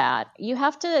prove that. You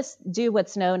have to do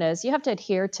you have to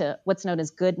adhere to what's known as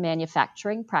good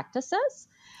manufacturing practices.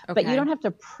 But you don't have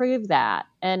to prove that.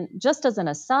 And just as an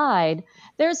aside,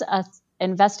 there's an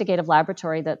investigative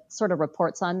laboratory that sort of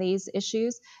reports on these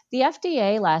issues. The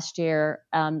FDA last year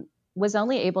was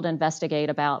only able to investigate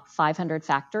about 500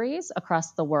 factories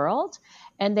across the world.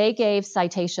 And they gave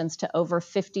citations to over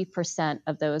 50%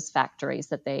 of those factories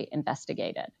that they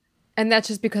investigated. And that's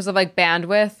just because of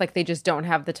bandwidth? They just don't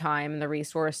have the time and the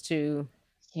resource to...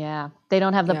 Yeah, they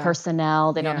don't have the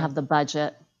personnel. They don't have the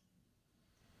budget.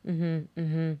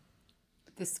 This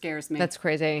scares me. That's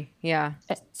crazy. Yeah.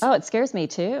 It scares me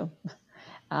too.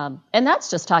 And that's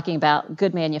just talking about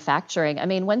good manufacturing. I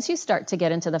mean, once you start to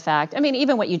get into the fact,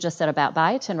 even what you just said about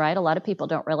biotin, right? A lot of people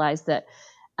don't realize that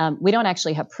we don't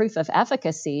actually have proof of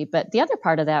efficacy, but the other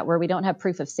part of that where we don't have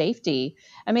proof of safety,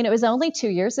 it was only 2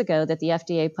 years ago that the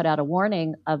FDA put out a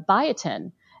warning of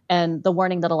biotin, and the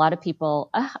warning that a lot of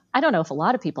people, I don't know if a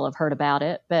lot of people have heard about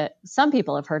it, but some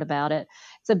people have heard about it.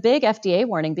 It's a big FDA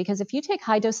warning because if you take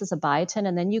high doses of biotin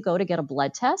and then you go to get a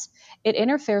blood test, it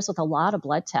interferes with a lot of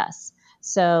blood tests.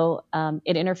 So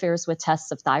it interferes with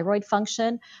tests of thyroid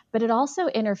function, but it also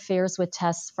interferes with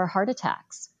tests for heart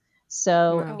attacks.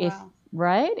 So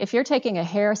Right? If you're taking a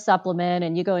hair supplement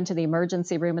and you go into the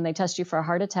emergency room and they test you for a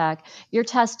heart attack, your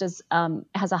test has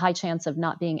a high chance of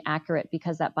not being accurate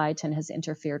because that biotin has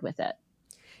interfered with it.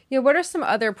 Yeah, what are some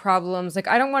other problems? Like,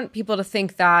 I don't want people to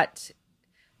think that,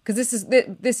 because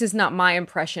this is not my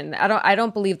impression. I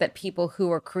don't believe that people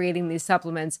who are creating these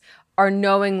supplements are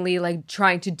knowingly like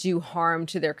trying to do harm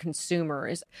to their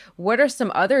consumers. What are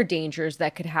some other dangers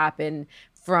that could happen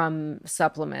from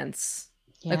supplements?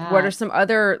 Yeah. Like, what are some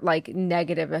other like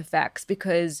negative effects?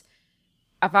 Because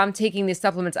if I'm taking these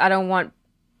supplements, I don't want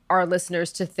our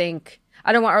listeners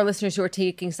who are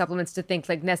taking supplements to think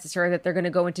like necessarily that they're going to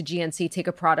go into GNC, take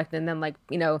a product, and then like,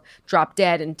 drop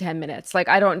dead in 10 minutes. Like,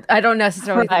 I don't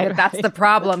necessarily think that that's the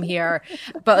problem here,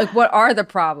 but like, what are the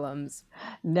problems?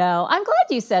 No, I'm glad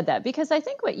you said that, because I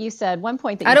think what you said, one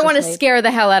point that you I don't want to made, scare the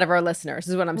hell out of our listeners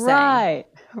is what I'm saying.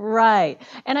 Right.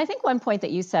 And I think one point that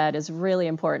you said is really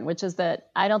important, which is that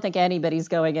I don't think anybody's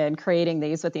going in creating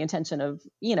these with the intention of,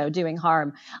 doing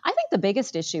harm. I think the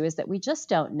biggest issue is that we just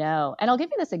don't know. And I'll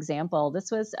give you this example. This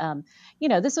was,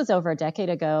 this was over a decade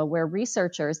ago, where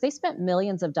researchers, they spent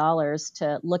millions of dollars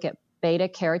to look at beta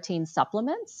carotene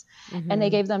supplements, and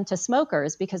they gave them to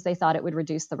smokers because they thought it would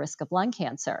reduce the risk of lung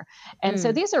cancer. And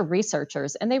so these are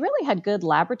researchers, and they really had good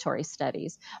laboratory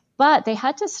studies, but they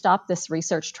had to stop this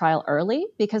research trial early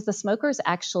because the smokers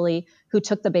actually who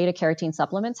took the beta carotene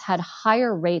supplements had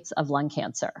higher rates of lung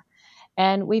cancer.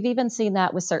 And we've even seen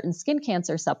that with certain skin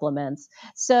cancer supplements.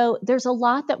 So there's a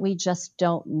lot that we just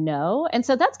don't know. And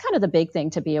so that's kind of the big thing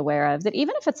to be aware of, that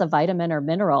even if it's a vitamin or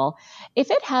mineral, if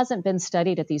it hasn't been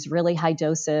studied at these really high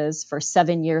doses for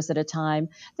 7 years at a time,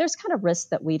 there's kind of risks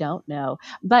that we don't know.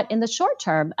 But in the short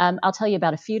term, I'll tell you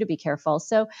about a few to be careful.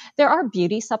 So there are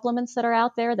beauty supplements that are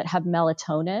out there that have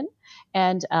melatonin.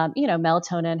 And,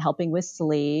 melatonin helping with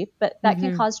sleep, but that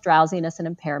can cause drowsiness and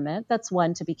impairment. That's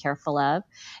one to be careful of.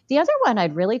 The other one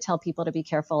I'd really tell people to be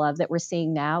careful of that we're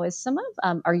seeing now is some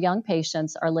of our young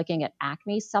patients are looking at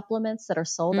acne supplements that are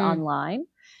sold online.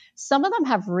 Some of them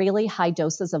have really high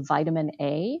doses of vitamin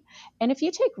A. And if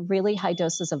you take really high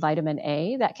doses of vitamin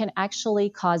A, that can actually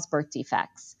cause birth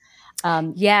defects.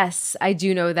 Yes, I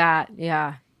do know that.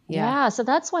 Yeah. So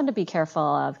that's one to be careful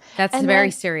of. That's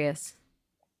very serious.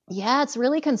 Yeah, it's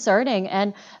really concerning.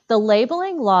 And the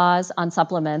labeling laws on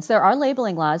supplements, there are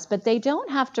labeling laws, but they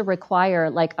don't have to require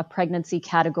like a pregnancy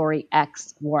category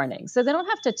X warning. So they don't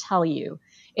have to tell you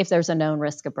if there's a known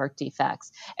risk of birth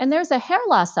defects. And there's a hair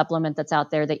loss supplement that's out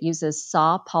there that uses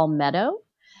saw palmetto.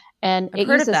 And I've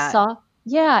heard of that.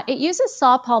 It uses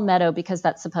saw palmetto because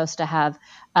that's supposed to have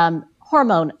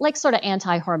hormone, like sort of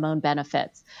anti-hormone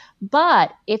benefits.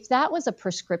 But if that was a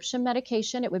prescription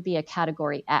medication, it would be a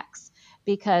category X.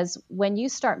 Because when you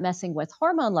start messing with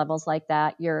hormone levels like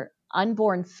that, your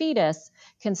unborn fetus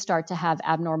can start to have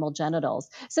abnormal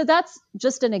genitals. So that's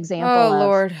just an example. Oh,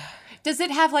 Lord. Does it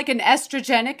have like an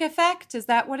estrogenic effect? Is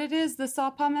that what it is, the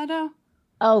saw palmetto?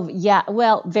 Oh, yeah.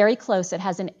 Well, very close. It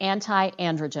has an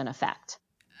anti-androgen effect.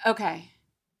 Okay.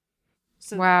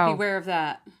 So beware of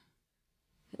that.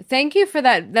 Thank you for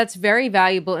that. That's very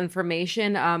valuable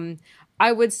information.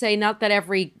 I would say not that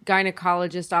every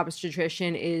gynecologist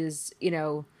obstetrician is,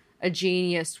 a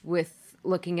genius with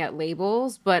looking at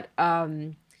labels, but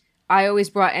I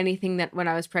always brought anything that when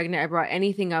I was pregnant, I brought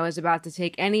anything I was about to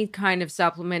take, any kind of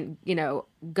supplement,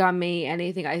 gummy,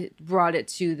 anything. I brought it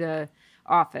to the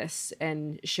office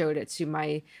and showed it to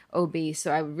my OB.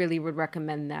 So I really would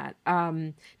recommend that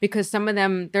because some of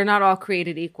them, they're not all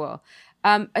created equal.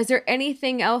 Is there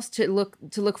anything else to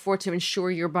look for to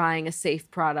ensure you're buying a safe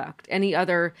product? Any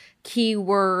other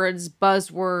keywords,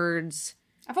 buzzwords?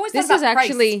 I've always thought about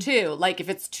price too. Like if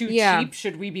it's too cheap,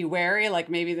 should we be wary? Like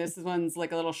maybe this one's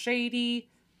like a little shady.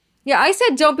 Yeah, I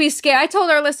said don't be scared. I told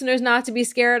our listeners not to be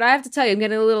scared. I have to tell you, I'm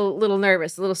getting a little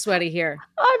nervous, a little sweaty here.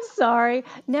 I'm sorry.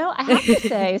 No, I have to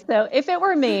say, so if it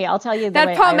were me, I'll tell you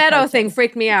that palmetto thing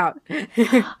freaked me out.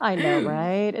 I know,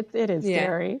 right? It is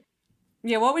scary.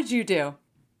 Yeah, what would you do?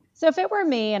 So if it were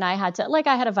me and I had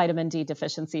a vitamin D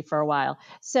deficiency for a while.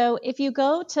 So if you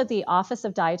go to the Office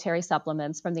of Dietary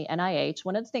Supplements from the NIH,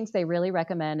 one of the things they really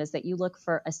recommend is that you look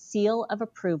for a seal of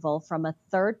approval from a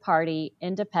third-party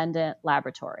independent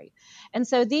laboratory. And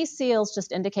so these seals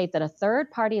just indicate that a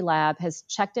third-party lab has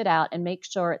checked it out and make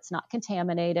sure it's not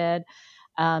contaminated.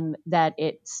 that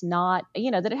it's not,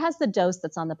 that it has the dose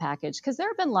that's on the package. Because there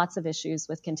have been lots of issues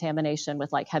with contamination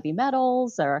with like heavy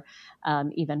metals or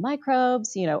even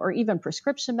microbes, or even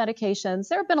prescription medications.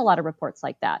 There have been a lot of reports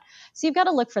like that. So you've got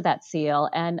to look for that seal.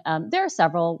 And there are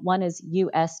several. One is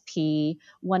USP,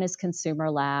 one is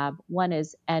Consumer Lab, one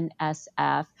is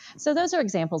NSF. So those are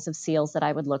examples of seals that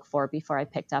I would look for before I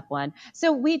picked up one.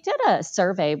 So we did a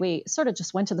survey. We sort of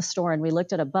just went to the store and we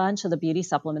looked at a bunch of the beauty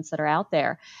supplements that are out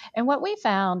there. And what we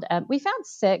found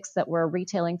 6 that were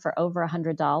retailing for over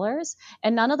 $100,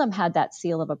 and none of them had that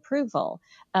seal of approval.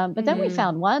 But then we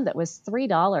found one that was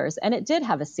 $3, and it did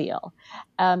have a seal.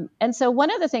 And so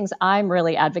one of the things I'm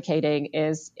really advocating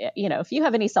is, if you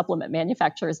have any supplement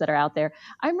manufacturers that are out there,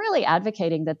 I'm really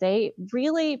advocating that they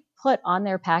really put on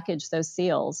their package those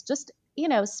seals. Just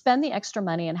spend the extra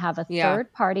money and have a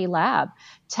third-party lab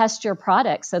test your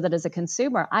product so that as a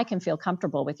consumer, I can feel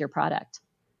comfortable with your product.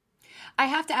 I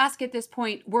have to ask at this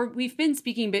point, we've been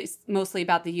speaking mostly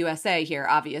about the USA here,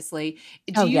 obviously.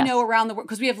 Do you know around the world,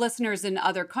 because we have listeners in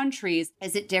other countries,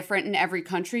 is it different in every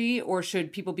country, or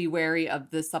should people be wary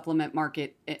of the supplement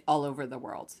market all over the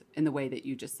world in the way that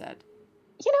you just said?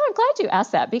 I'm glad you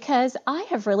asked that, because I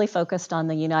have really focused on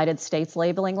the United States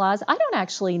labeling laws. I don't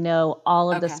actually know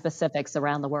all of the specifics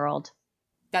around the world.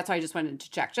 That's why I just wanted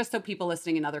to check, just so people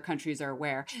listening in other countries are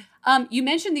aware. You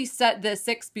mentioned the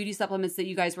 6 beauty supplements that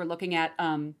you guys were looking at,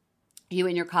 you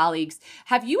and your colleagues.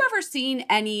 Have you ever seen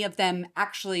any of them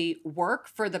actually work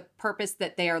for the purpose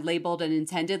that they are labeled and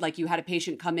intended? Like you had a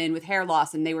patient come in with hair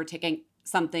loss and they were taking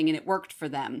something and it worked for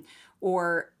them?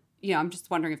 Or, I'm just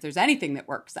wondering if there's anything that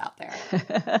works out there.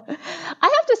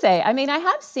 I have to say, I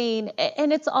have seen,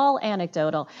 and it's all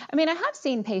anecdotal. I have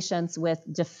seen patients with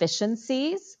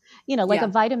deficiencies, a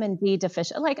vitamin D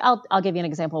deficient. Like I'll give you an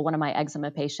example. One of my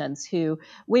eczema patients who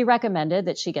we recommended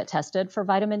that she get tested for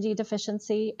vitamin D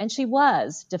deficiency, and she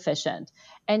was deficient,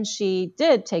 and she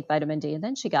did take vitamin D, and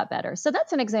then she got better. So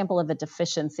that's an example of a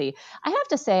deficiency. I have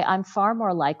to say, I'm far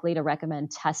more likely to recommend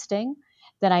testing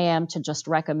than I am to just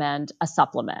recommend a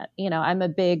supplement. I'm a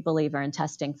big believer in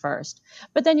testing first.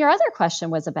 But then your other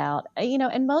question was about,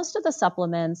 in most of the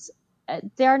supplements,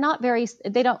 they're not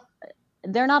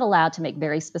allowed to make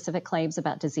very specific claims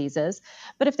about diseases.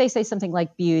 But if they say something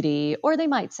like beauty, or they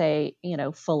might say,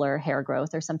 fuller hair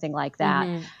growth or something like that.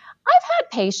 I've had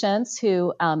patients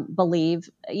who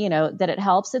believe, that it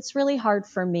helps. It's really hard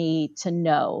for me to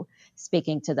know,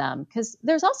 speaking to them, because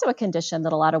there's also a condition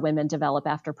that a lot of women develop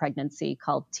after pregnancy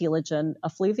called telogen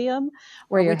effluvium,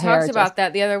 where your hair talked about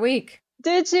that the other week.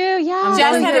 Did you? Yeah.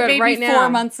 Just had a baby right 4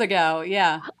 months ago.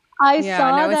 Yeah. I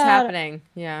saw that. It's happening.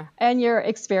 Yeah. And you're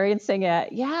experiencing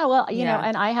it. Yeah. Well,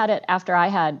 and I had it after I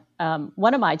had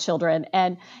one of my children,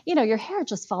 and, your hair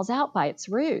just falls out by its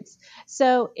roots.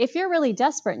 So if you're really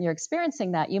desperate and you're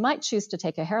experiencing that, you might choose to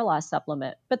take a hair loss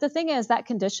supplement. But the thing is, that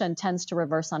condition tends to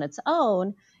reverse on its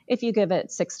own if you give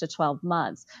it 6 to 12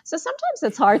 months. So sometimes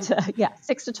it's hard to,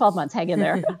 6 to 12 months, hang in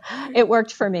there. It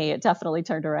worked for me. It definitely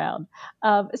turned around.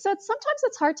 So sometimes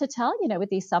it's hard to tell, with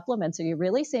these supplements, are you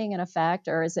really seeing an effect,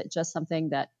 or is it just something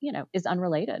that, is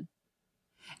unrelated?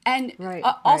 And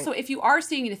also, if you are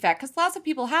seeing an effect, because lots of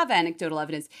people have anecdotal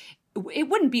evidence, it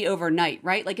wouldn't be overnight,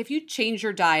 right? Like if you change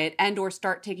your diet and or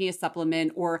start taking a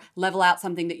supplement or level out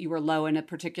something that you were low in a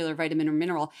particular vitamin or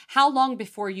mineral, how long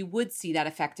before you would see that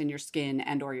effect in your skin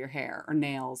and or your hair or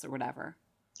nails or whatever?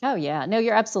 Oh, yeah. No,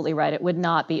 you're absolutely right. It would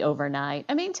not be overnight.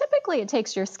 Typically it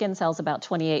takes your skin cells about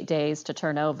 28 days to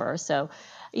turn over. So,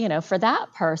 for that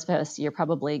purpose, you're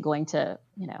probably going to,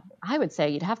 I would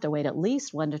say you'd have to wait at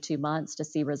least 1 to 2 months to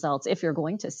see results, if you're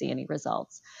going to see any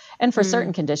results. And for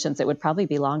certain conditions, it would probably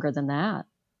be longer than that.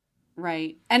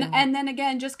 Right. And then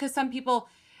again, just because some people,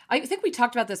 I think we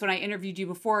talked about this when I interviewed you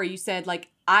before, you said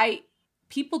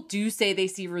people do say they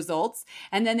see results,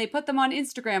 and then they put them on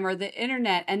Instagram or the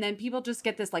internet, and then people just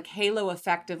get this like halo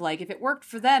effect of like, if it worked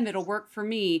for them, it'll work for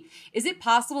me. Is it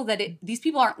possible that these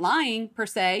people aren't lying per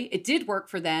se? It did work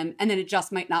for them, and then it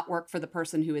just might not work for the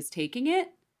person who is taking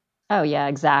it? Oh, yeah,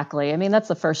 exactly. That's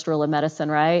the first rule of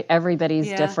medicine, right? Everybody's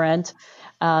different.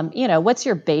 What's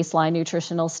your baseline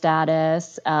nutritional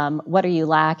status? What are you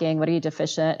lacking? What are you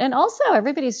deficient? And also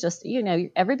everybody's just,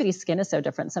 everybody's skin is so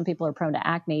different. Some people are prone to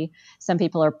acne. Some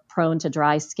people are prone to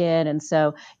dry skin. And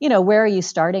so, where are you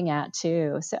starting at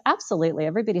too? So absolutely.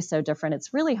 Everybody's so different.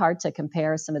 It's really hard to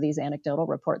compare some of these anecdotal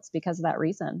reports because of that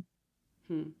reason.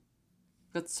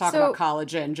 Let's talk about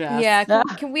collagen, Jeff. Yeah,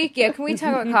 can we talk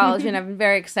about collagen? I've been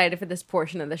very excited for this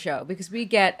portion of the show because we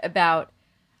get about,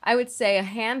 I would say, a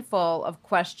handful of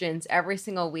questions every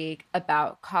single week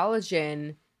about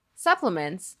collagen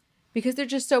supplements. because they're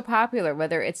just so popular,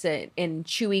 whether it's in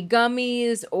chewy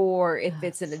gummies or if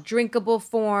it's in a drinkable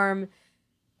form.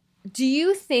 Do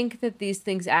you think that these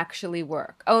things actually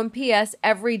work? Oh, and P.S.,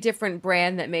 every different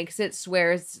brand that makes it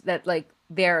swears that like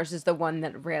theirs is the one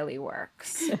that really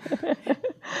works.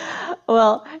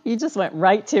 Well, you just went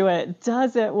right to it.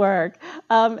 Does it work?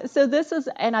 So this is,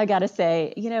 and I got to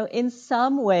say, in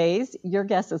some ways, your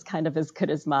guess is kind of as good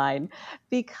as mine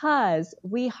because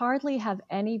we hardly have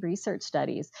any research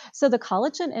studies. So the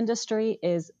collagen industry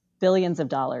is billions of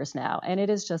dollars now, and it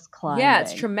is just climbing. Yeah,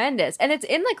 it's tremendous. And it's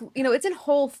in it's in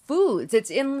Whole Foods.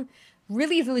 It's in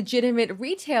really legitimate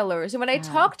retailers. And when I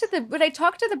talk to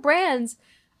the brands,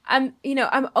 I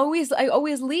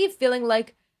always leave feeling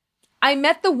like I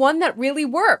met the one that really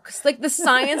works. Like the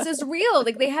science is real.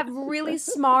 Like they have really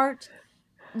smart,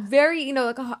 very,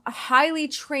 like a highly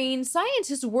trained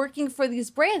scientists working for these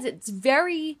brands. It's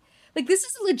very, like this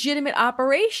is a legitimate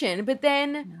operation. But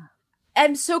then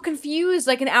I'm so confused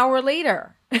like an hour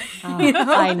later.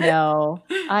 I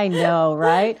know,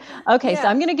 right? Okay, so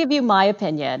I'm going to give you my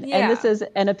opinion, and this is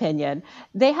an opinion.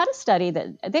 They had a study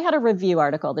they had a review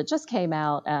article that just came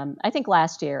out, I think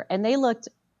last year, and they looked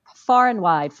far and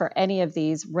wide for any of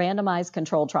these randomized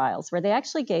control trials where they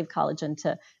actually gave collagen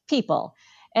to people.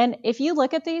 And if you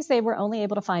look at these, they were only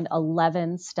able to find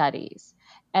 11 studies.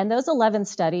 And those 11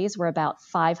 studies were about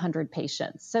 500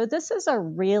 patients. So this is a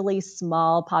really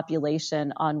small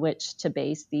population on which to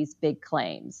base these big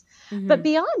claims. Mm-hmm. But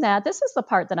beyond that, this is the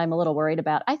part that I'm a little worried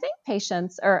about. I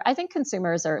think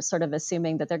consumers are sort of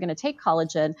assuming that they're going to take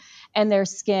collagen and their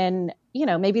skin,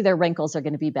 maybe their wrinkles are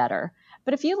going to be better.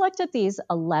 But if you looked at these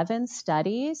 11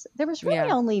 studies, there was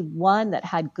really only one that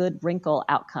had good wrinkle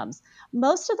outcomes.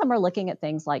 Most of them are looking at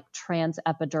things like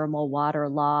transepidermal water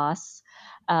loss,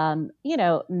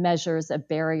 measures of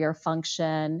barrier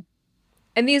function.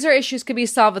 And these are issues could be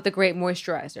solved with the Great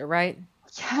Moisturizer, right?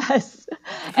 Yes.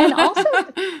 And also,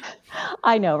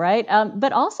 I know, right?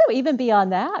 But also even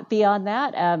beyond that,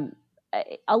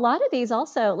 a lot of these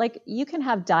also, like you can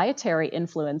have dietary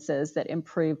influences that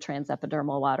improve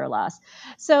transepidermal water loss.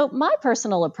 So my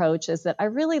personal approach is that I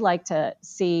really like to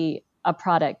see a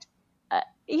product,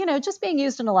 just being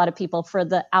used in a lot of people for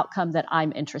the outcome that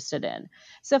I'm interested in.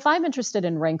 So if I'm interested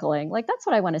in wrinkling, like that's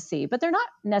what I want to see, but they're not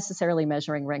necessarily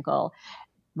measuring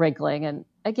wrinkling. And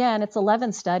again, it's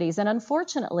 11 studies. And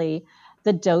unfortunately,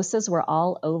 the doses were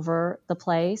all over the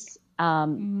place.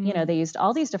 They used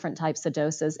all these different types of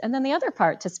doses. And then the other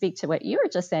part, to speak to what you were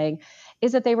just saying,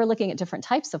 is that they were looking at different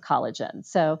types of collagen.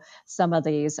 So some of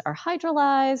these are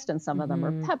hydrolyzed and some of them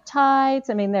are peptides.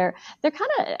 I mean, they're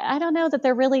kind of, I don't know that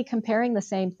they're really comparing the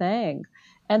same thing.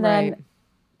 And then,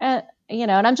 and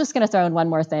I'm just going to throw in one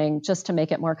more thing just to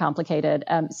make it more complicated.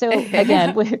 So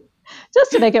again,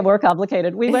 just to make it more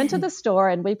complicated, we went to the store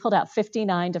and we pulled out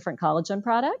 59 different collagen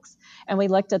products and we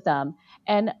looked at them.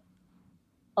 And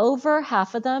over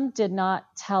half of them did not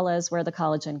tell us where the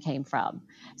collagen came from.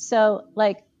 So,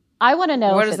 I want to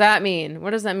know. What does that mean?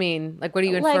 What does that mean? Like, what are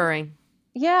you inferring?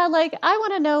 I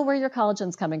want to know where your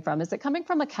collagen's coming from. Is it coming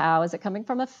from a cow? Is it coming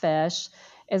from a fish?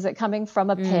 Is it coming from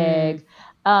a pig?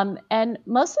 And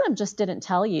most of them just didn't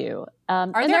tell you.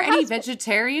 Are there any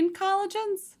vegetarian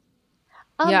collagens?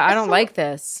 I don't like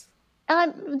this.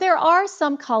 There are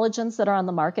some collagens that are on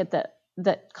the market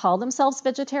that call themselves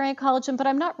vegetarian collagen, but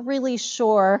I'm not really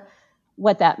sure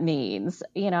what that means.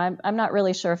 I'm not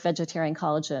really sure if vegetarian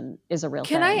collagen is a real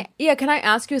thing. Can I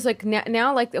ask you, is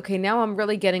now I'm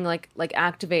really getting like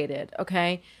activated.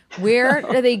 Okay. Where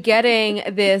are they getting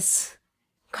this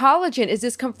collagen? Is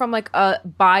this come from like a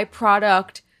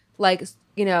byproduct, like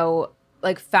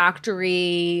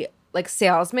factory, like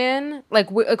salesman? Like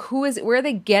where are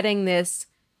they getting this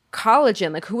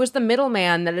collagen? Like who is the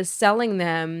middleman that is selling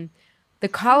them the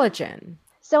collagen?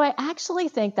 So I actually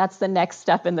think that's the next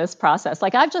step in this process.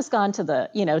 Like I've just gone to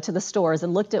the stores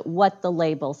and looked at what the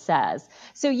label says.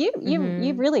 So you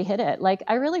really hit it. Like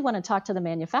I really want to talk to the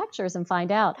manufacturers and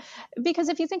find out, because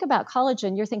if you think about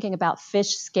collagen, you're thinking about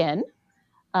fish skin.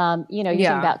 You're thinking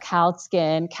about cow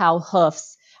skin, cow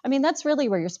hoofs. I mean, that's really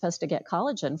where you're supposed to get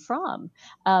collagen from.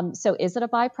 So is it a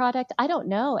byproduct? I don't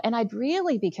know. And I'd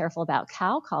really be careful about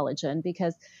cow collagen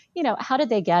because, how did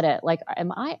they get it? Like,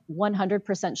 am I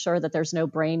 100% sure that there's no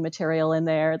brain material in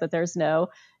there, that there's no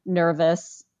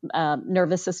nervous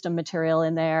system material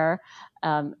in there?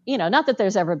 Not that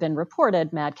there's ever been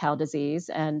reported mad cow disease,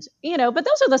 and but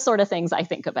those are the sort of things I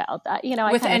think about. That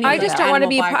I just don't want to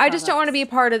be. I just don't want to be a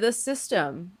part of this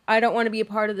system. I don't want to be a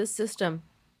part of this system.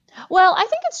 Well, I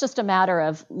think it's just a matter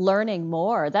of learning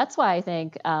more. That's why I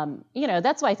think,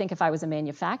 if I was a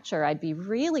manufacturer, I'd be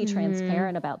really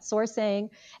transparent about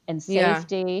sourcing and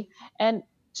safety. And,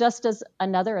 just as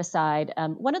another aside,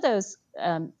 one of those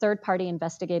third-party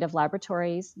investigative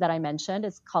laboratories that I mentioned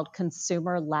is called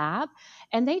Consumer Lab,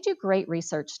 and they do great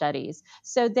research studies.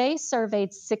 So they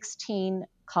surveyed 16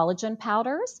 collagen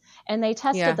powders, and they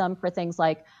tested them for things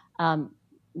like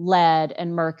lead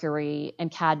and mercury and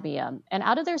cadmium. And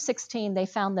out of their 16, they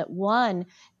found that one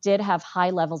did have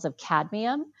high levels of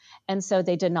cadmium, and so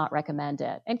they did not recommend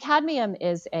it. And cadmium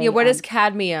is what is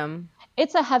cadmium?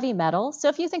 It's a heavy metal. So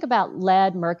if you think about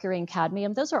lead, mercury, and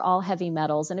cadmium, those are all heavy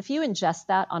metals. And if you ingest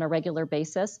that on a regular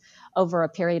basis over a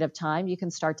period of time, you can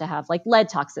start to have like lead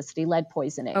toxicity, lead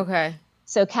poisoning. Okay.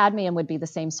 So cadmium would be the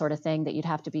same sort of thing that you'd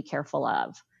have to be careful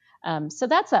of. So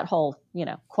that's that whole,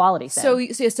 quality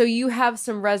thing. So you have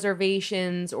some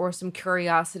reservations or some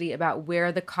curiosity about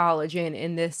where the collagen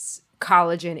in this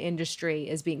collagen industry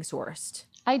is being sourced.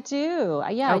 I do.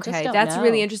 Yeah. Okay, I just don't that's know.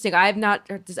 really interesting. I've not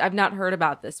heard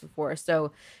about this before.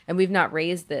 So, and we've not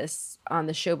raised this on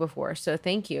the show before. So,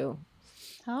 thank you.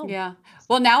 Oh. Yeah.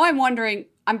 Well, now I'm wondering.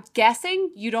 I'm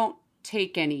guessing you don't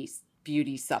take any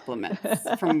beauty supplements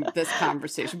from this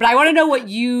conversation, but I want to know what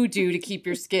you do to keep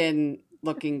your skin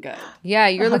looking good. Yeah,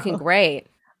 you're looking great.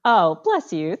 Oh,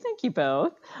 bless you. Thank you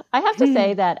both. I have to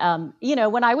say that,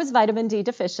 when I was vitamin D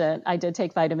deficient, I did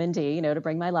take vitamin D, to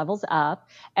bring my levels up.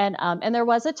 And there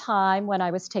was a time when I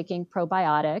was taking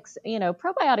probiotics.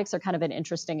 Probiotics are kind of an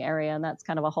interesting area, and that's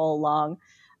kind of a whole long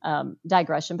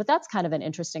digression, but that's kind of an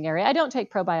interesting area. I don't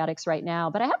take probiotics right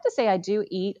now, but I have to say I do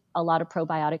eat a lot of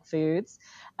probiotic foods.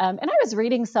 And I was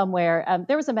reading somewhere,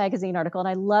 there was a magazine article, and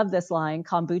I love this line,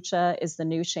 kombucha is the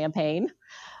new champagne.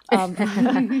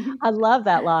 I love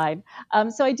that line.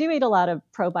 So I do eat a lot of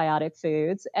probiotic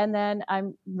foods, and then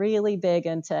I'm really big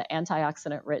into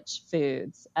antioxidant-rich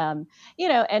foods. And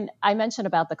I mentioned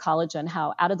about the collagen,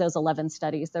 how out of those 11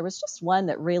 studies, there was just one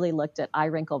that really looked at eye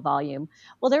wrinkle volume.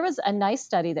 Well, there was a nice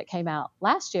study that came out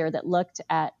last year that looked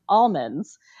at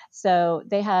almonds. So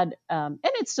they had, and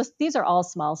it's just, these are all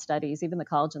small studies. Even the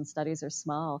collagen studies are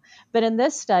small. But in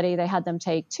this study, they had them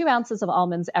take 2 ounces of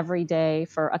almonds every day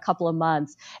for a couple of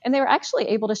months. And they were actually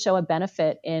able to show a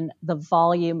benefit in the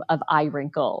volume of eye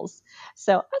wrinkles.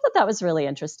 So I thought that was really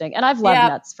interesting. And I've loved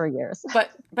nuts for years.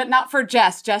 But not for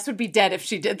Jess. Jess would be dead if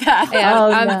she did that. Yeah,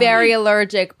 I'm very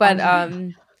allergic, but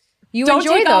you don't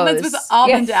enjoy take those. almonds with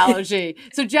almond allergy.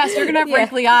 So Jess, you're gonna have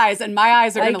wrinkly eyes, and my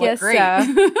eyes are gonna look great.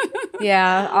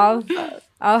 Yeah,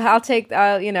 I'll take.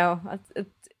 Can't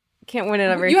win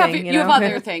at everything. You have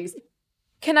other things.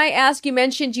 Can I ask? You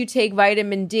mentioned you take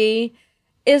vitamin D.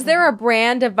 Is there a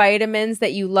brand of vitamins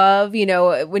that you love?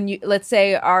 When let's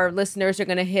say our listeners are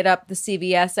going to hit up the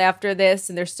CVS after this,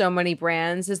 and there's so many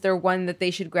brands. Is there one that they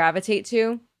should gravitate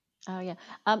to? Oh, yeah.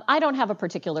 I don't have a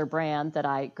particular brand that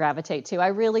I gravitate to. I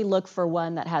really look for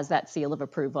one that has that seal of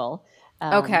approval.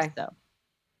 Okay. So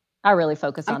I really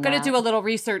focus on that. I'm going to do a little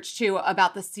research, too,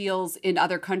 about the seals in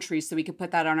other countries so we can put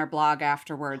that on our blog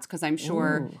afterwards, because I'm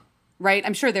sure, right?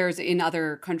 I'm sure there's in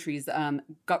other countries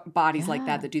bodies like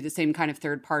that do the same kind of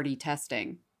third-party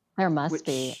testing. There must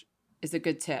be. Which is a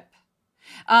good tip.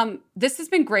 This has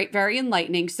been great, very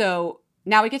enlightening. So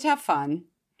now we get to have fun.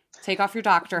 Take off your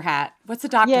doctor hat. What's a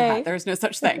doctor hat? There's no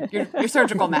such thing. Your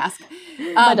surgical mask.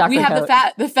 We have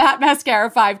the Fat Mascara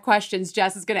 5 questions.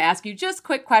 Jess is going to ask you just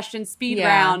quick questions, speed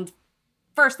round.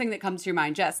 First thing that comes to your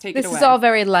mind. Jess, take it away. This is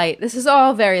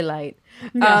all very light.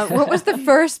 What was the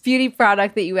first beauty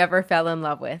product that you ever fell in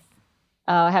love with?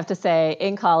 I have to say,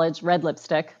 in college, red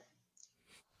lipstick.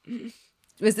 Did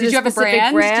you have a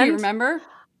brand? Do you remember?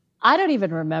 I don't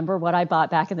even remember what I bought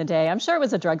back in the day. I'm sure it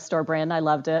was a drugstore brand. I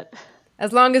loved it.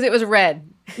 As long as it was red.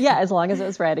 Yeah, as long as it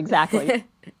was red, exactly.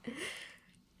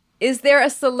 Is there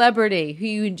a celebrity who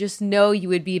you just know you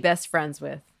would be best friends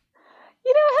with?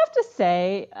 I have to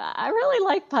say, I really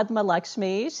like Padma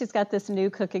Lakshmi. She's got this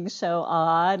new cooking show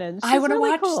on, and she's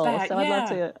really cool. That, so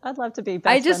I'd love to be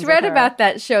best I just friends read with her. about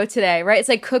that show today, right? It's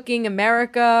like Cooking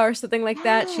America or something like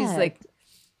that. She's like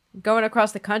going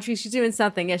across the country. She's doing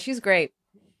something. Yeah, she's great.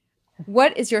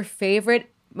 What is your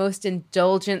favorite, most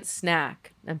indulgent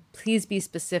snack? And please be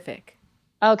specific.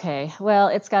 Okay, well,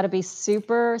 it's got to be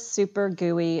super, super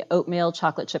gooey oatmeal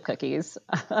chocolate chip cookies.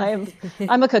 I'm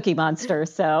a cookie monster,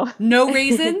 so. No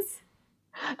raisins?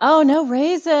 Oh, no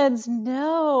raisins.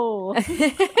 No.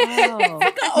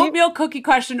 Oatmeal cookie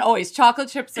question always. Chocolate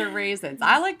chips or raisins?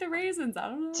 I like the raisins. I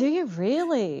don't know. Do you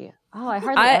really? Oh, I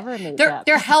hardly ever made that.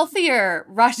 They're healthier,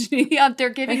 Rajni.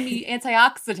 They're giving me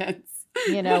antioxidants.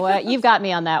 You know what? You've got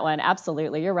me on that one.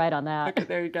 Absolutely. You're right on that. Okay,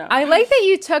 there you go. I like that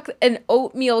you took an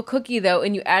oatmeal cookie, though,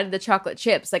 and you added the chocolate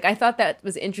chips. Like, I thought that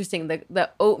was interesting, the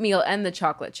oatmeal and the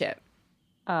chocolate chip.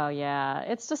 Oh, yeah.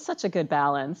 It's just such a good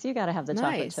balance. You got to have the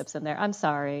chocolate Nice. chips in there. I'm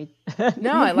sorry.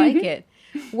 No, I like it.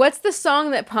 What's the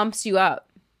song that pumps you up?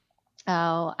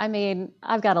 Oh, I mean,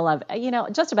 I've got to love,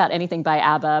 just about anything by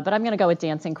ABBA, but I'm going to go with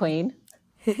Dancing Queen.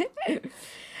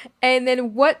 And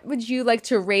then what would you like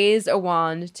to raise a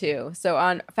wand to? So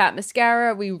on Fat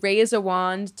Mascara, we raise a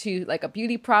wand to like a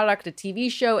beauty product, a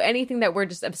TV show, anything that we're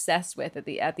just obsessed with at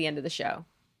the end of the show.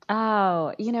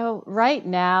 Oh, right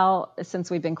now, since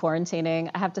we've been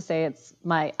quarantining, I have to say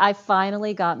I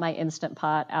finally got my Instant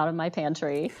Pot out of my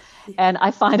pantry and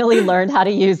I finally learned how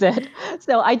to use it.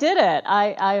 So I did it.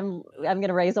 I'm going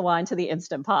to raise a wand to the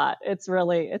Instant Pot. It's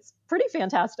pretty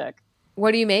fantastic.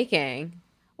 What are you making?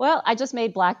 Well, I just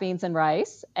made black beans and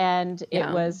rice and it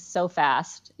Yum. was so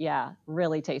fast. Yeah,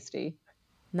 really tasty.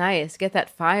 Nice. Get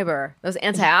that fiber. Those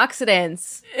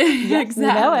antioxidants.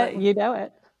 Exactly. You know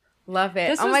it. Love it.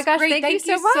 This Oh my was gosh, great. thank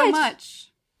you so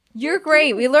much. You're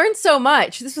great. We learned so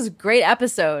much. This was a great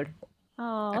episode.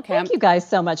 Oh, Okay, thank you guys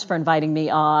so much for inviting me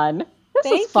on. This was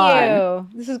Thank fun. you.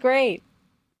 This is great.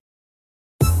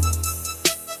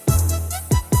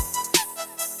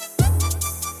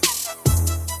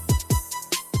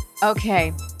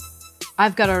 Okay.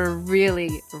 I've got a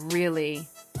really, really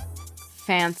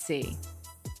fancy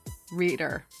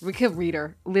listener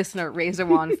raise a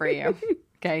wand for you.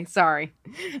 Okay, sorry.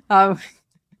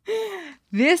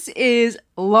 This is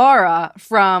Laura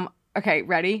from, okay,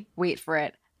 ready? Wait for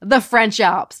it. The French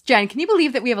Alps. Jen, can you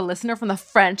believe that we have a listener from the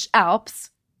French Alps?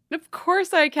 Of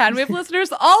course I can. We have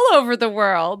listeners all over the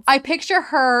world. I picture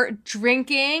her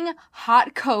drinking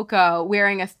hot cocoa,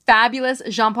 wearing a fabulous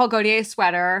Jean-Paul Gaultier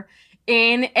sweater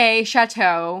in a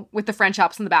chateau with the French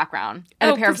Alps in the background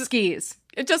and a pair of skis.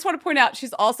 I just want to point out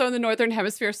she's also in the Northern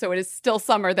Hemisphere, so it is still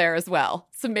summer there as well.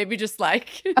 So maybe just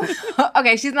like...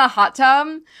 Okay, she's in a hot tub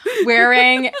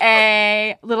wearing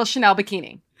a little Chanel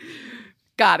bikini.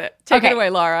 Got it. Take it away,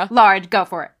 Laura. Laura, go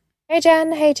for it. Hey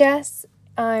Jen, hey Jess.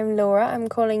 I'm Laura. I'm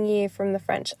calling you from the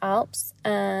French Alps,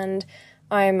 and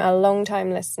I'm a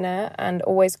long-time listener and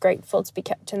always grateful to be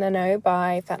kept in the know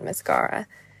by Fat Mascara.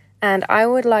 And I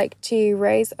would like to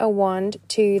raise a wand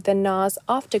to the NARS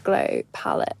Afterglow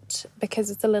palette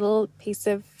because it's a little piece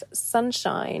of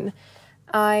sunshine.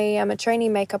 I am a trainee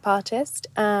makeup artist,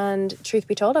 and truth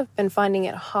be told, I've been finding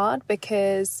it hard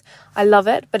because I love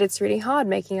it, but it's really hard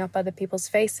making up other people's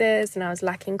faces, and I was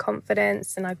lacking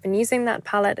confidence, and I've been using that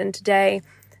palette, and today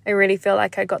I really feel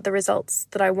like I got the results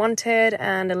that I wanted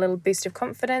and a little boost of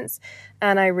confidence,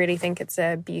 and I really think it's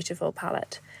a beautiful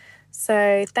palette.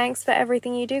 So thanks for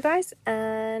everything you do, guys,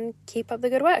 and keep up the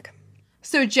good work.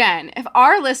 So Jen, if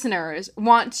our listeners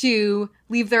want to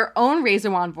leave their own Raise a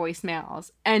Wand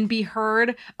voicemails and be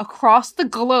heard across the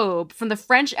globe from the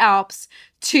French Alps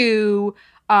to,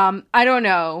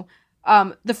 the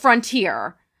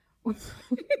frontier,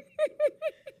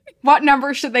 what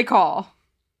number should they call?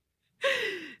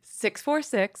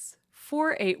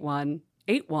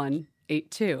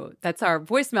 646-481-8182. That's our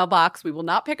voicemail box. We will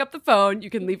not pick up the phone. You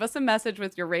can leave us a message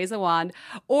with your Raise a Wand,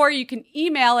 or you can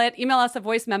email it. Email us a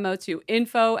voice memo to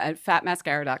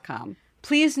info@fatmascara.com.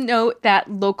 Please note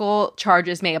that local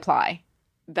charges may apply.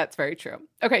 That's very true.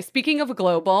 Okay, speaking of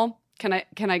global, can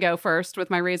I go first with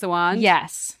my Raise a Wand?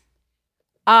 Yes.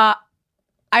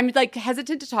 I'm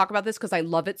hesitant to talk about this because I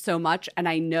love it so much, and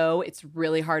I know it's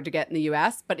really hard to get in the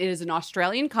US, but it is an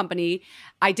Australian company.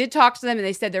 I did talk to them, and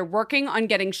they said they're working on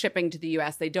getting shipping to the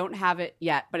US. They don't have it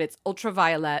yet, but it's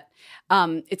Ultraviolet.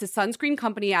 It's a sunscreen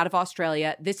company out of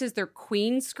Australia. This is their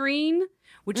Queen Screen,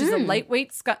 which is a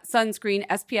lightweight sunscreen,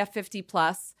 SPF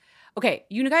 50+. Okay,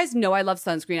 you guys know I love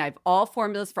sunscreen. I have all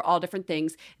formulas for all different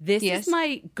things. This is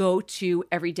my go-to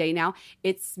every day now.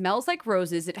 It smells like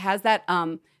roses. It has that,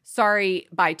 sorry,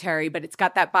 By Terry, but it's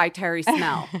got that By Terry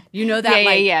smell. You know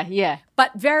that? Yeah.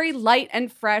 But very light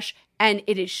and fresh. And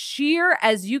it is sheer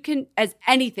as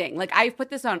anything. Like, I've put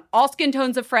this on all skin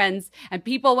tones of friends and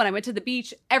people. When I went to the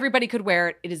beach, everybody could wear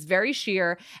it. It is very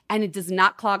sheer, and it does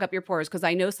not clog up your pores. Because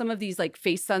I know some of these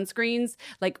face sunscreens,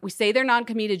 we say they're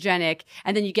non-comedogenic,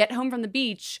 and then you get home from the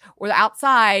beach or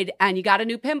outside and you got a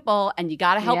new pimple and you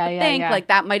got to help think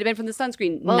that might have been from the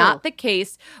sunscreen. Whoa. Not the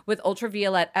case with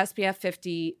Ultraviolet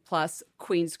SPF 50+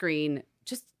 Queen Screen.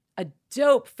 Just a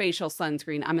dope facial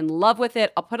sunscreen. I'm in love with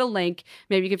it. I'll put a link.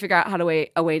 Maybe you can figure out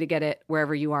a way to get it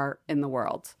wherever you are in the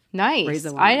world. Nice.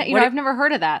 I've never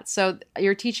heard of that. So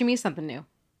you're teaching me something new.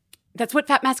 That's what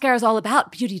Fat Mascara is all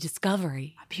about. Beauty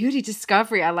discovery. Beauty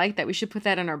discovery. I like that. We should put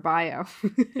that in our bio.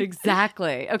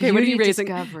 Exactly. Okay. What are you raising?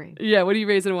 Discovery. Yeah. What are you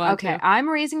raising a wand to? Okay. I'm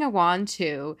raising a wand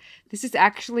too. This is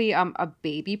actually a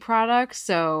baby product.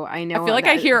 So I know. I feel like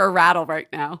I hear a rattle right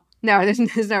now. No,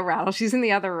 there's no rattle. She's in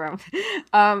the other room.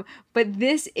 But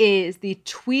this is the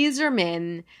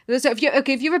Tweezerman. So if you have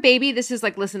a baby, this is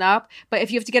like, listen up. But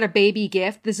if you have to get a baby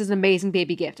gift, this is an amazing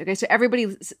baby gift. Okay, so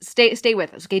everybody stay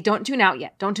with us. Okay, don't tune out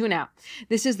yet. Don't tune out.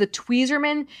 This is the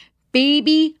Tweezerman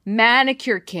baby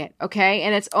manicure kit. Okay,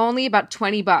 and it's only about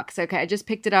 $20. Okay, I just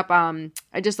picked it up. I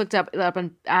just looked it up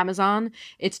on Amazon.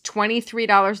 It's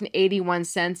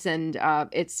 $23.81, and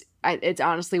it's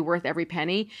honestly worth every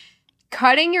penny.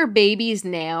 Cutting your baby's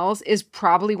nails is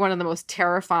probably one of the most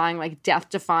terrifying, like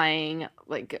death-defying,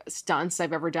 like stunts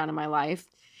I've ever done in my life.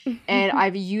 And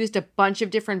I've used a bunch of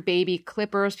different baby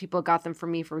clippers. People got them for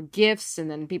me for gifts. And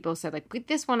then people said, like, put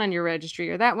this one on your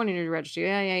registry or that one on your registry.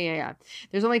 Yeah.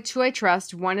 There's only two I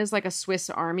trust. One is like a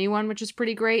Swiss Army one, which is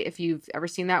pretty great if you've ever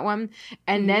seen that one.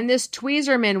 And then this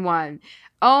Tweezerman one.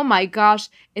 Oh my gosh.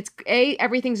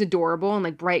 Everything's adorable and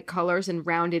like bright colors and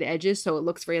rounded edges. So it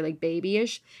looks very like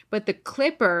babyish. But the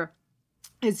clipper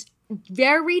is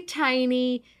very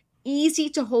tiny, easy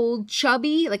to hold,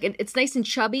 chubby. Like it's nice and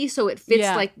chubby. So it fits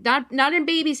like not in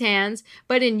baby's hands,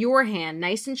 but in your hand.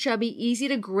 Nice and chubby, easy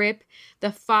to grip.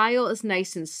 The file is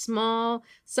nice and small.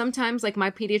 Sometimes, like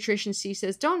my pediatrician, she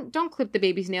says, don't clip the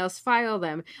baby's nails, file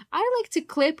them. I like to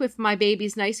clip if my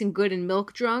baby's nice and good and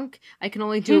milk drunk. I can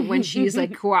only do it when she's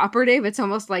like cooperative. It's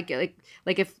almost like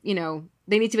if, you know,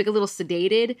 they need to be like a little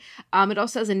sedated. It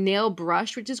also has a nail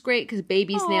brush, which is great because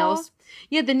baby's nails.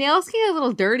 Yeah, the nails get a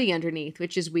little dirty underneath,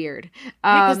 which is weird.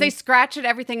 Because they scratch at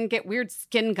everything and get weird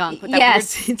skin gunk with that weird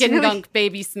skin gunk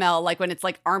baby smell, like when it's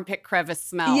like armpit crevice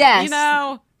smell. Yes. You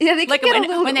know? Yeah, they can like get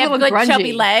when they have good grungy.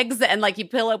 chubby legs and like you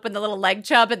peel open the little leg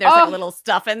chub and there's like a little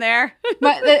stuff in there.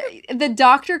 But the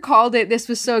doctor called it, this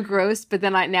was so gross, but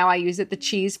then I use it, the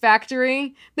cheese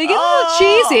factory. They get a little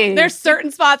cheesy. There's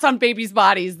certain spots on babies'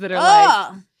 bodies that are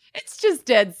like, it's just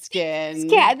dead skin.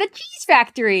 Yeah, the cheese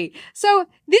factory. So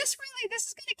this is going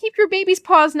to keep your baby's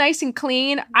paws nice and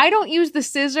clean. I don't use the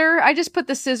scissor. I just put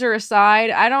the scissor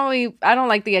aside. I don't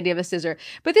like the idea of a scissor.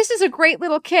 But this is a great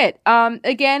little kit.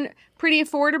 Again, pretty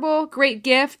affordable, great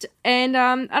gift, and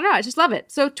I don't know, I just love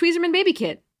it. So Tweezerman baby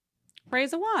kit.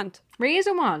 Raise a wand. Raise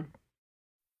a wand.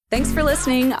 Thanks for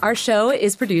listening. Our show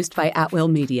is produced by At Will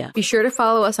Media. Be sure to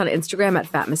follow us on Instagram at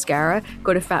Fat Mascara.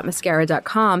 Go to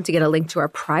fatmascara.com to get a link to our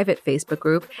private Facebook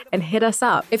group and hit us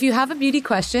up. If you have a beauty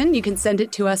question, you can send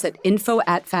it to us at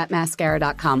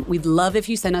info@fatmascara.com. We'd love if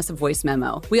you send us a voice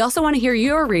memo. We also want to hear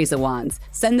your Raise a Wands.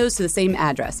 Send those to the same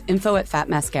address,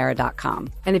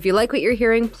 info@fatmascara.com. And if you like what you're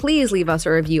hearing, please leave us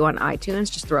a review on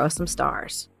iTunes. Just throw us some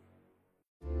stars.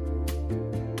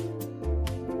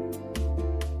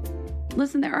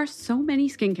 Listen, there are so many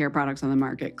skincare products on the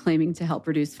market claiming to help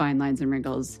reduce fine lines and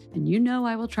wrinkles, and you know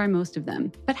I will try most of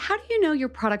them. But how do you know your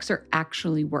products are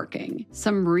actually working?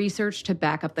 Some research to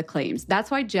back up the claims.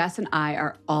 That's why Jess and I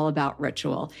are all about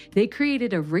Ritual. They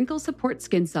created a wrinkle support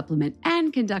skin supplement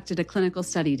and conducted a clinical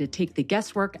study to take the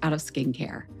guesswork out of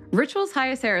skincare. Ritual's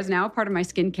Hyacera is now a part of my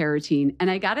skincare routine, and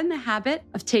I got in the habit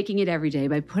of taking it every day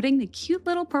by putting the cute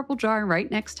little purple jar right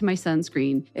next to my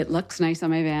sunscreen. It looks nice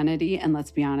on my vanity, and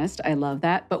let's be honest, I love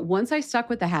that. But once I stuck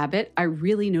with the habit, I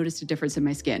really noticed a difference in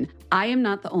my skin. I am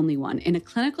not the only one. In a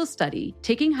clinical study,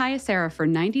 taking Hyacera for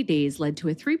 90 days led to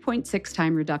a 3.6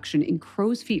 time reduction in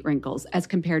crow's feet wrinkles as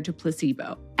compared to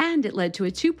placebo. And it led to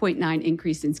a 2.9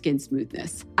 increase in skin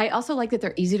smoothness. I also like that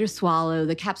they're easy to swallow.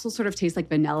 The capsules sort of taste like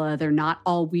vanilla. They're not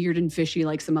all weird and fishy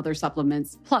like some other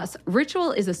supplements. Plus,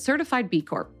 Ritual is a certified B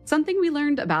Corp, something we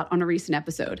learned about on a recent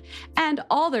episode. And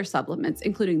all their supplements,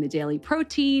 including the daily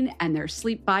protein and their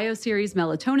Sleep Bio Series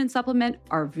melatonin supplement,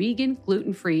 are vegan,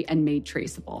 gluten-free, and made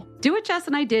traceable. Do what Jess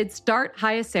and I did, start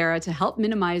Hyacera to help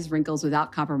minimize wrinkles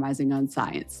without compromising on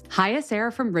science.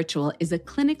 Hyacera from Ritual is a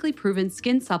clinically proven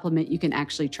skin supplement you can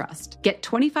actually trust. Get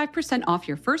 25% off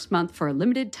your first month for a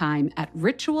limited time at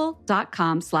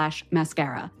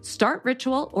ritual.com/mascara. Start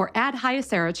Ritual or add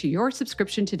Hyacera to your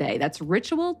subscription today. That's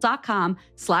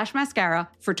ritual.com/mascara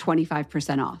for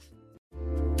 25% off.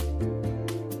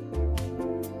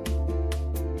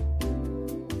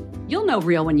 You'll know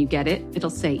real when you get it. It'll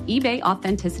say eBay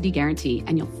Authenticity Guarantee,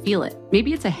 and you'll feel it.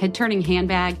 Maybe it's a head-turning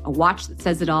handbag, a watch that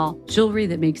says it all, jewelry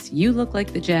that makes you look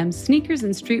like the gems, sneakers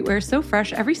and streetwear so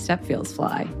fresh every step feels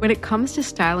fly. When it comes to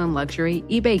style and luxury,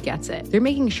 eBay gets it. They're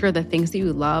making sure the things that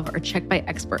you love are checked by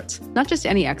experts. Not just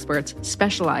any experts,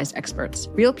 specialized experts.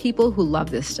 Real people who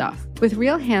love this stuff. With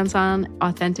real hands-on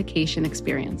authentication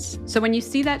experience. So when you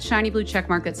see that shiny blue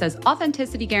checkmark that says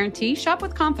Authenticity Guarantee, shop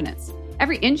with confidence.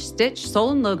 Every inch, stitch,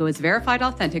 sole, and logo is verified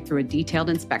authentic through a detailed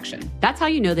inspection. That's how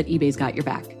you know that eBay's got your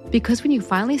back. Because when you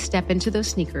finally step into those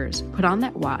sneakers, put on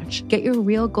that watch, get your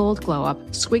real gold glow up,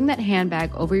 swing that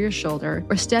handbag over your shoulder,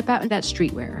 or step out in that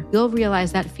streetwear, you'll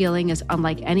realize that feeling is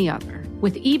unlike any other.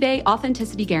 With eBay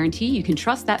Authenticity Guarantee, you can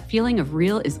trust that feeling of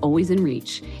real is always in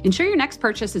reach. Ensure your next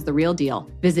purchase is the real deal.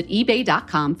 Visit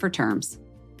ebay.com for terms.